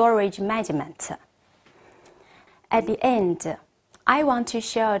storage management. At the end, I want to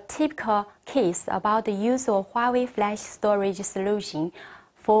share a typical case about the use of Huawei flash storage solution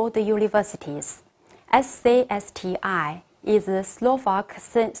for the universities. SCSTI is the Slovak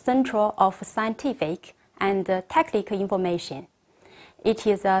Centre of Scientific and Technical Information. It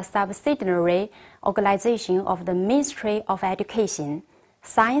is a subsidiary organization of the Ministry of Education,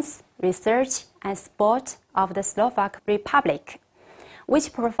 Science, Research and Sport of the Slovak Republic,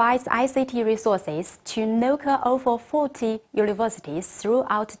 which provides ICT resources to local over 40 universities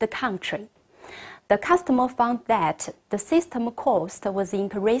throughout the country. The customer found that the system cost was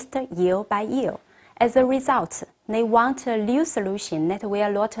increased year by year. As a result, they want a new solution that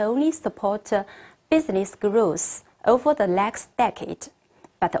will not only support business growth over the next decade,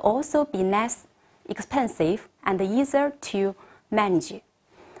 but also be less expensive and easier to manage.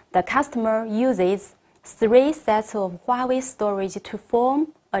 The customer uses 3 sets of Huawei storage to form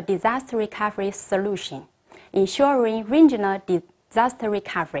a disaster recovery solution, ensuring regional disaster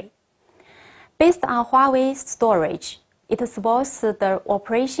recovery. Based on Huawei storage, it supports the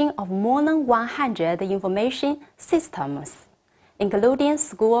operation of more than 100 information systems, including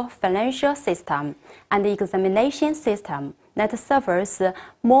school financial system and examination system that serves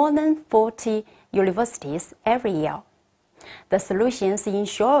more than 40 universities every year. The solutions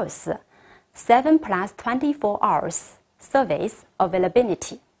ensures 7+24 hours service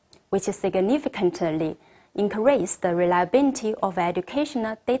availability, which significantly increases the reliability of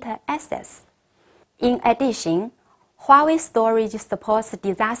educational data access. In addition, Huawei storage supports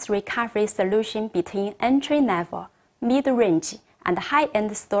disaster recovery solution between entry-level, mid-range, and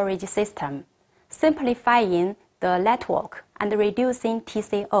high-end storage system, simplifying the network and reducing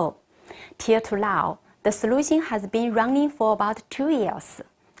TCO. Till now, the solution has been running for about 2 years,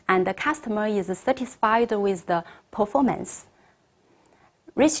 and the customer is satisfied with the performance,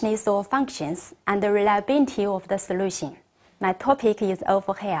 richness of functions, and the reliability of the solution. My topic is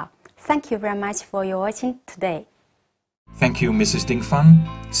over here. Thank you very much for your watching today. Thank you, Mrs. Ding Fan,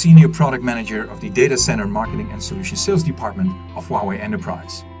 Senior Product Manager of the Data Center Marketing and Solution Sales Department of Huawei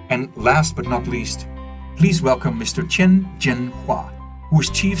Enterprise. And last but not least, please welcome Mr. Chen Zhenhua, who is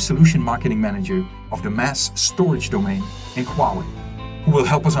Chief Solution Marketing Manager of the mass storage domain in Huawei, who will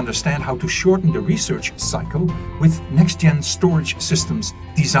help us understand how to shorten the research cycle with next-gen storage systems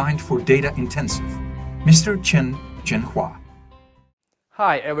designed for data-intensive. Mr. Chen Zhenhua.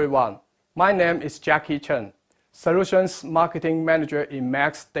 Hi everyone, my name is Jackie Chen, Solutions Marketing Manager in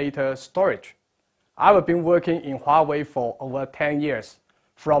Max Data Storage. I've been working in Huawei for over 10 years,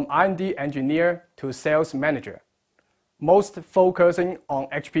 from R&D engineer to sales manager, most focusing on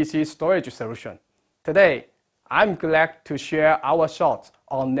HPC storage solution. Today, I'm glad to share our thoughts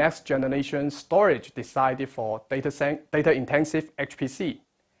on next generation storage decided for data-intensive HPC,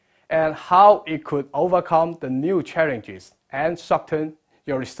 and how it could overcome the new challenges and shorten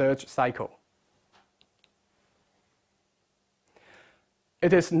your research cycle.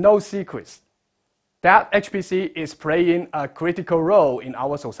 It is no secret that HPC is playing a critical role in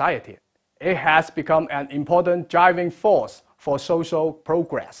our society. It has become an important driving force for social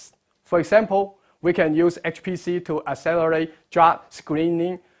progress. For example, we can use HPC to accelerate drug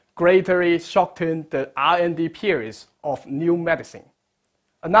screening, greatly shorten the R&D periods of new medicine.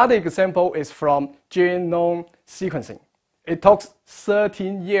 Another example is from genome sequencing. It took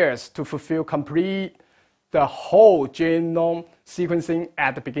 13 years to complete the whole genome sequencing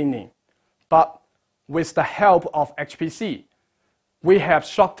at the beginning. But with the help of HPC, we have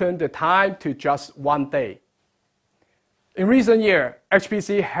shortened the time to just 1 day. In recent years,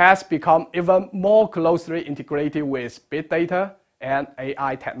 HPC has become even more closely integrated with big data and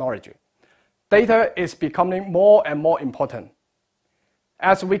AI technology. Data is becoming more and more important.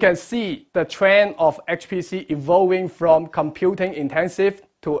 As we can see, the trend of HPC evolving from computing intensive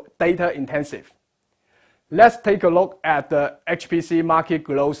to data intensive. Let's take a look at the HPC market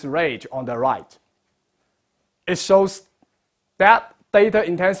growth rate on the right. It shows that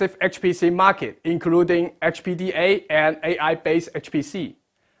data-intensive HPC market, including HPDA and AI-based HPC,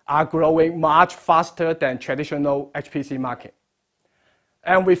 are growing much faster than traditional HPC market.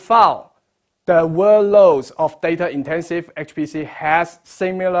 And we found the workloads of data-intensive HPC has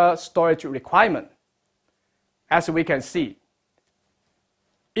similar storage requirement. As we can see,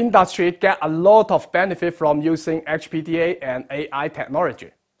 industry get a lot of benefit from using HPDA and AI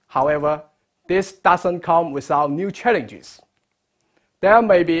technology. However, this doesn't come without new challenges. There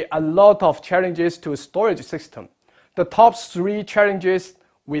may be a lot of challenges to storage system. The top 3 challenges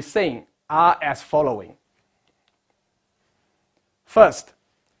we think are as following. First,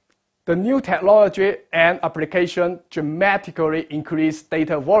 the new technology and application dramatically increase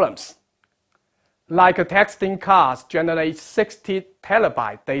data volumes. Like texting cars generate 60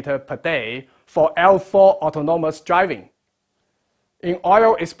 terabyte data per day for L4 autonomous driving. In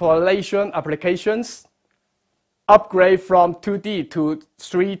oil exploration applications, upgrade from 2D to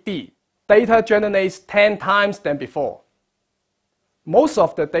 3D, data generates 10 times than before. Most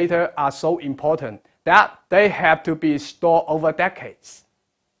of the data are so important that they have to be stored over decades.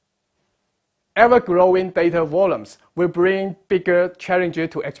 Ever-growing data volumes will bring bigger challenges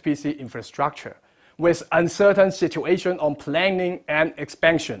to HPC infrastructure, with uncertain situation on planning and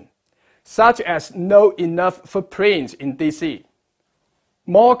expansion, such as no enough footprints in DC,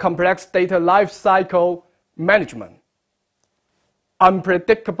 more complex data lifecycle management,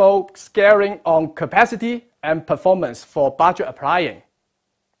 unpredictable scaling on capacity and performance for budget applying.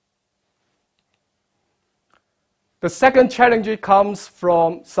 The second challenge comes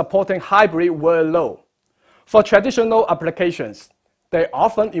from supporting hybrid workload. For traditional applications, they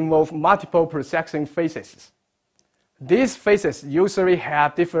often involve multiple processing phases. These phases usually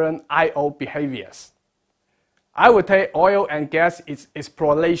have different I/O behaviors. I will take oil and gas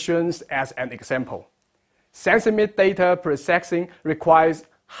explorations as an example. Seismic data processing requires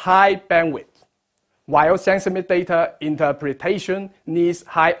high bandwidth, while seismic data interpretation needs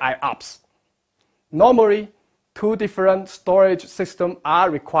high IOPS. Normally, 2 different storage systems are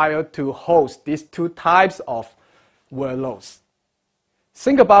required to host these 2 types of workloads.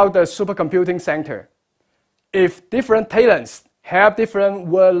 Think about the supercomputing center. If different tenants have different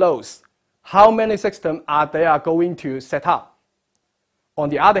workloads, how many systems they are going to set up. On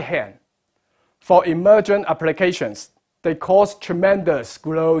the other hand, for emergent applications, they cause tremendous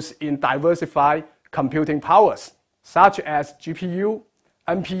growth in diversified computing powers, such as GPU,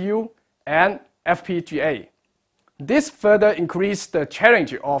 NPU, and FPGA. This further increased the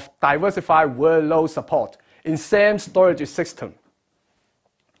challenge of diversified workload support in same storage system.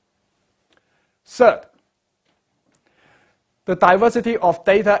 Third, the diversity of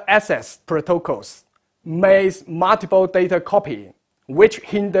data access protocols makes multiple data copying, which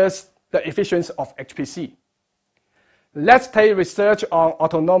hinders the efficiency of HPC. Let's take research on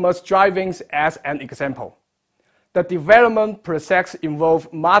autonomous driving as an example. The development process involves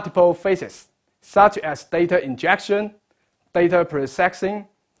multiple phases, such as data injection, data processing,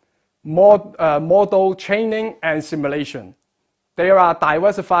 model training, and simulation. There are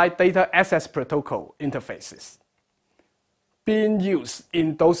diversified data access protocol interfaces being used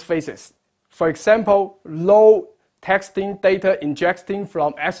in those phases. For example, low texting data injecting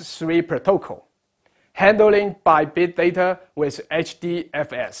from S3 protocol, handling by bit data with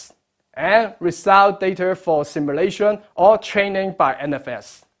HDFS, and result data for simulation or training by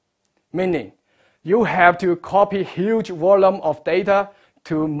NFS. Meaning, you have to copy huge volume of data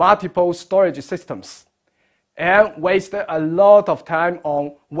to multiple storage systems and waste a lot of time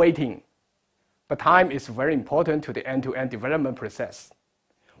on waiting. But time is very important to the end-to-end development process.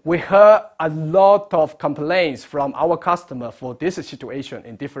 We heard a lot of complaints from our customer for this situation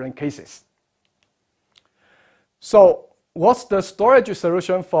in different cases. So, what's the storage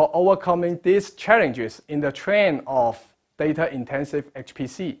solution for overcoming these challenges in the trend of data-intensive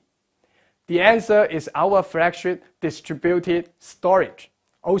HPC? The answer is our flagship distributed storage,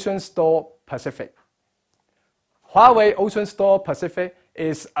 OceanStor Pacific. Huawei OceanStor Pacific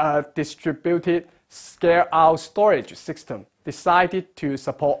is a distributed scale-out storage system designed to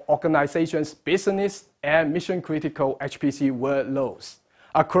support organizations' business and mission-critical HPC workloads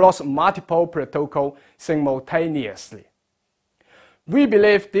across multiple protocols simultaneously. We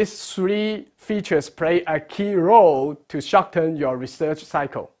believe these three features play a key role to shorten your research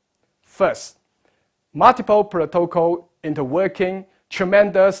cycle. First, multiple protocol interworking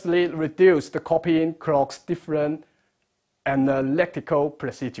tremendously reduce the copying across different analytical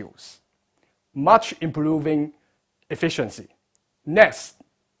procedures, much improving efficiency. Next,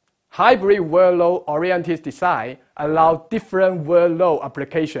 hybrid workload-oriented design allows different workload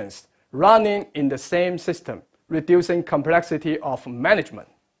applications running in the same system, reducing complexity of management.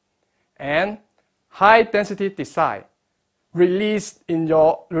 And high-density design release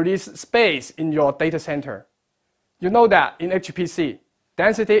space in your data center. You know that in HPC,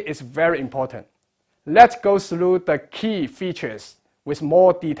 density is very important. Let's go through the key features with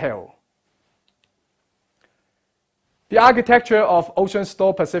more detail. The architecture of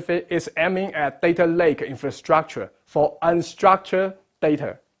OceanStor Pacific is aiming at data lake infrastructure for unstructured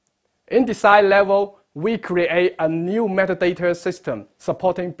data. In design level, we create a new metadata system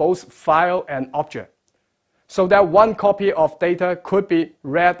supporting both file and object, so that one copy of data could be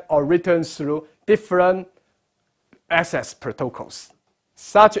read or written through different access protocols,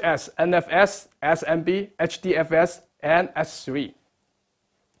 such as NFS, SMB, HDFS, and S3.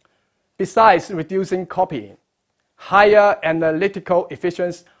 Besides reducing copying, higher analytical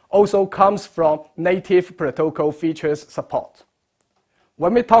efficiency also comes from native protocol features support.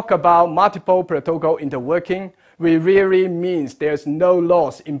 When we talk about multiple protocol interworking, we really means there's no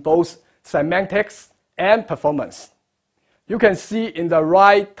loss in both semantics and performance. You can see in the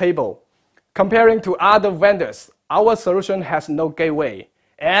right table, comparing to other vendors, our solution has no gateway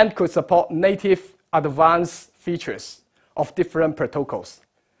and could support native advanced features of different protocols,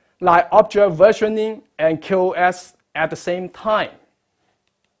 like object versioning and QoS at the same time.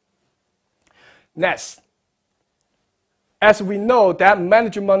 Next, as we know that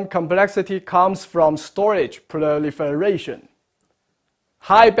management complexity comes from storage proliferation.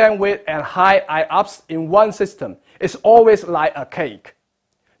 High bandwidth and high IOPS in one system is always like a cake.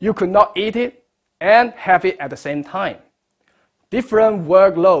 You could not eat it and have it at the same time. Different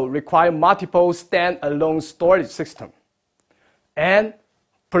workloads require multiple standalone storage systems, and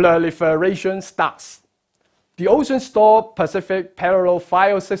proliferation starts. The OceanStor Pacific parallel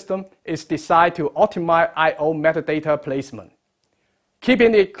file system is designed to optimize I/O metadata placement,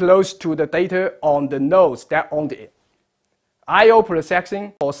 keeping it close to the data on the nodes that own it. I/O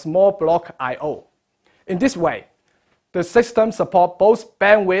processing for small block I/O. In this way, the system supports both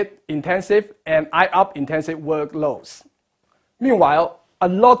bandwidth-intensive and IOPS-intensive workloads. Meanwhile, a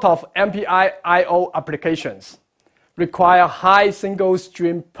lot of MPI I/O applications require high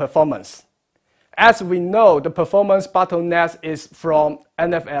single-stream performance. As we know, the performance bottleneck is from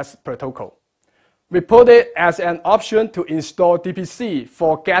NFS protocol, We put it as an option to install DPC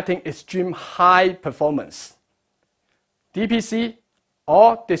for getting extreme high performance. DPC,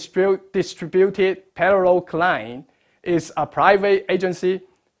 or Distributed Parallel Client, is a private agency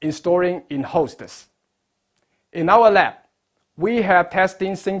installing in hosts. In our lab, we have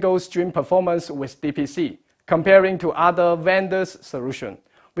testing single stream performance with DPC, comparing to other vendors' solution.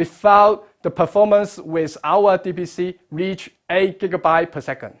 We found the performance with our DPC reach 8 GB per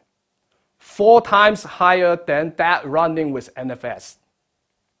second, 4 times higher than that running with NFS.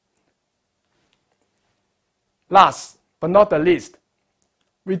 Last but not the least,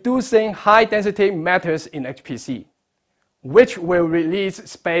 reducing high density matters in HPC, which will release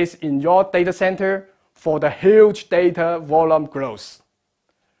space in your data center for the huge data volume growth.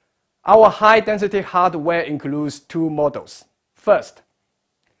 Our high-density hardware includes 2 models. First,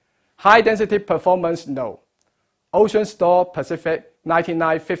 high-density performance node, Ocean Store Pacific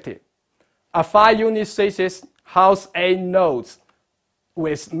 9950. A 5-unit chassis houses 8 nodes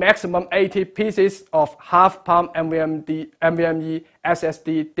with maximum 80 pieces of half-pump NVMe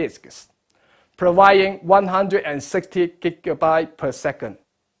SSD disks, providing 160 GB per second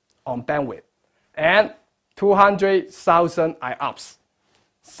on bandwidth and 200,000 IOPS.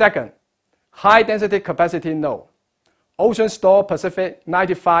 Second, high-density capacity node, Ocean Store Pacific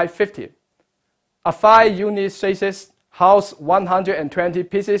 9550. A 5-unit chassis houses 120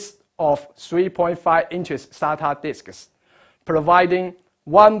 pieces of 3.5 inches SATA disks, providing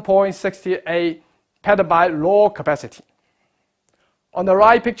 1.68 petabyte raw capacity. On the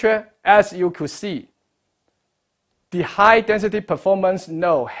right picture, as you could see, the high-density performance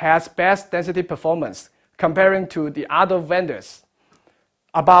node has best density performance comparing to the other vendors,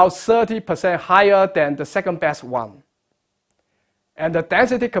 about 30% higher than the second best one. And the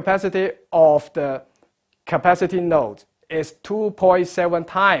density capacity of the capacity node is 2.7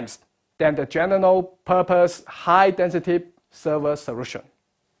 times than the general purpose high-density server solution.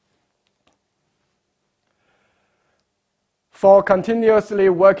 For continuously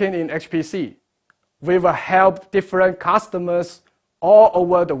working in HPC, we will help different customers all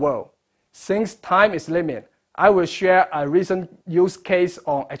over the world. Since time is limited, I will share a recent use case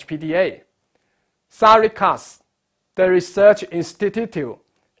on HPDA. Saricas, the research institute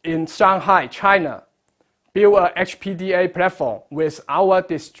in Shanghai, China, built a HPDA platform with our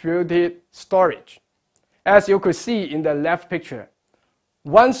distributed storage. As you could see in the left picture,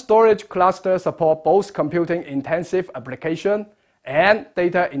 one storage cluster supports both computing-intensive applications and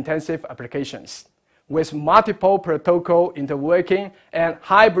data-intensive applications, with multiple protocol interworking and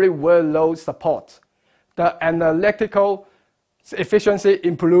hybrid workload support. The analytical efficiency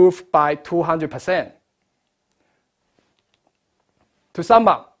improved by 200%. To sum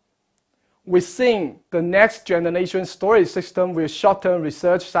up, we think the next generation storage system will shorten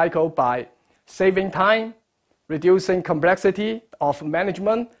research cycle by saving time, reducing complexity of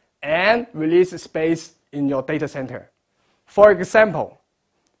management, and release space in your data center. For example,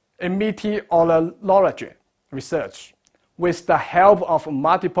 in meteorology research, with the help of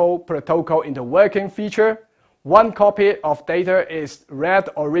multiple protocol interworking feature, one copy of data is read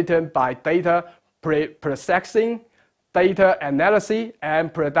or written by data processing, data analysis,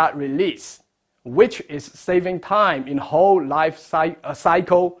 and product release, which is saving time in whole life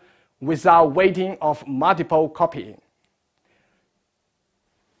cycle without waiting of multiple copying.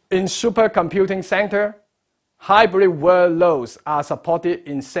 In supercomputing center, hybrid workloads are supported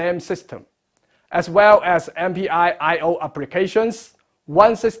in same system. As well as MPI I/O applications,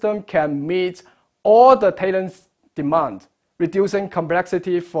 one system can meet all the talent demand, reducing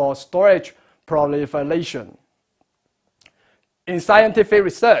complexity for storage proliferation. In scientific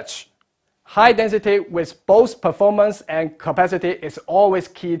research, high density with both performance and capacity is always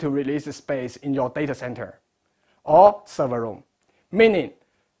key to release space in your data center or server room, meaning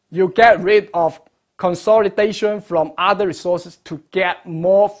you get rid of consolidation from other resources to get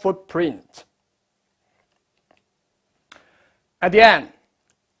more footprint. At the end,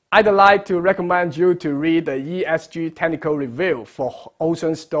 I'd like to recommend you to read the ESG technical review for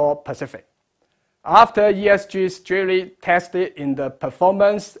Ocean Store Pacific. After ESG strictly tested in the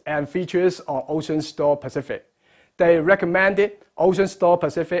performance and features of Ocean Store Pacific, they recommended Ocean Store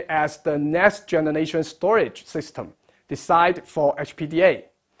Pacific as the next generation storage system designed for HPDA.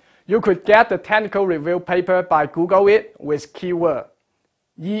 You could get the technical review paper by Google it with keyword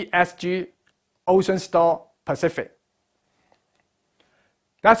ESG Ocean Store Pacific.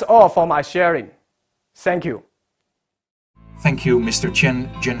 That's all for my sharing. Thank you. Thank you, Mr. Chen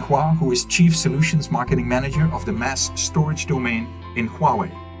Zhenhua, who is Chief Solutions Marketing Manager of the Mass Storage domain in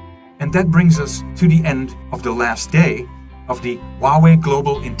Huawei. And that brings us to the end of the last day of the Huawei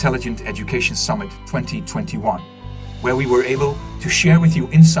Global Intelligent Education Summit 2021, where we were able to share with you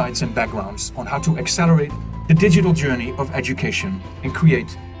insights and backgrounds on how to accelerate the digital journey of education and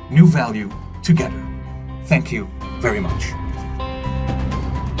create new value together. Thank you very much.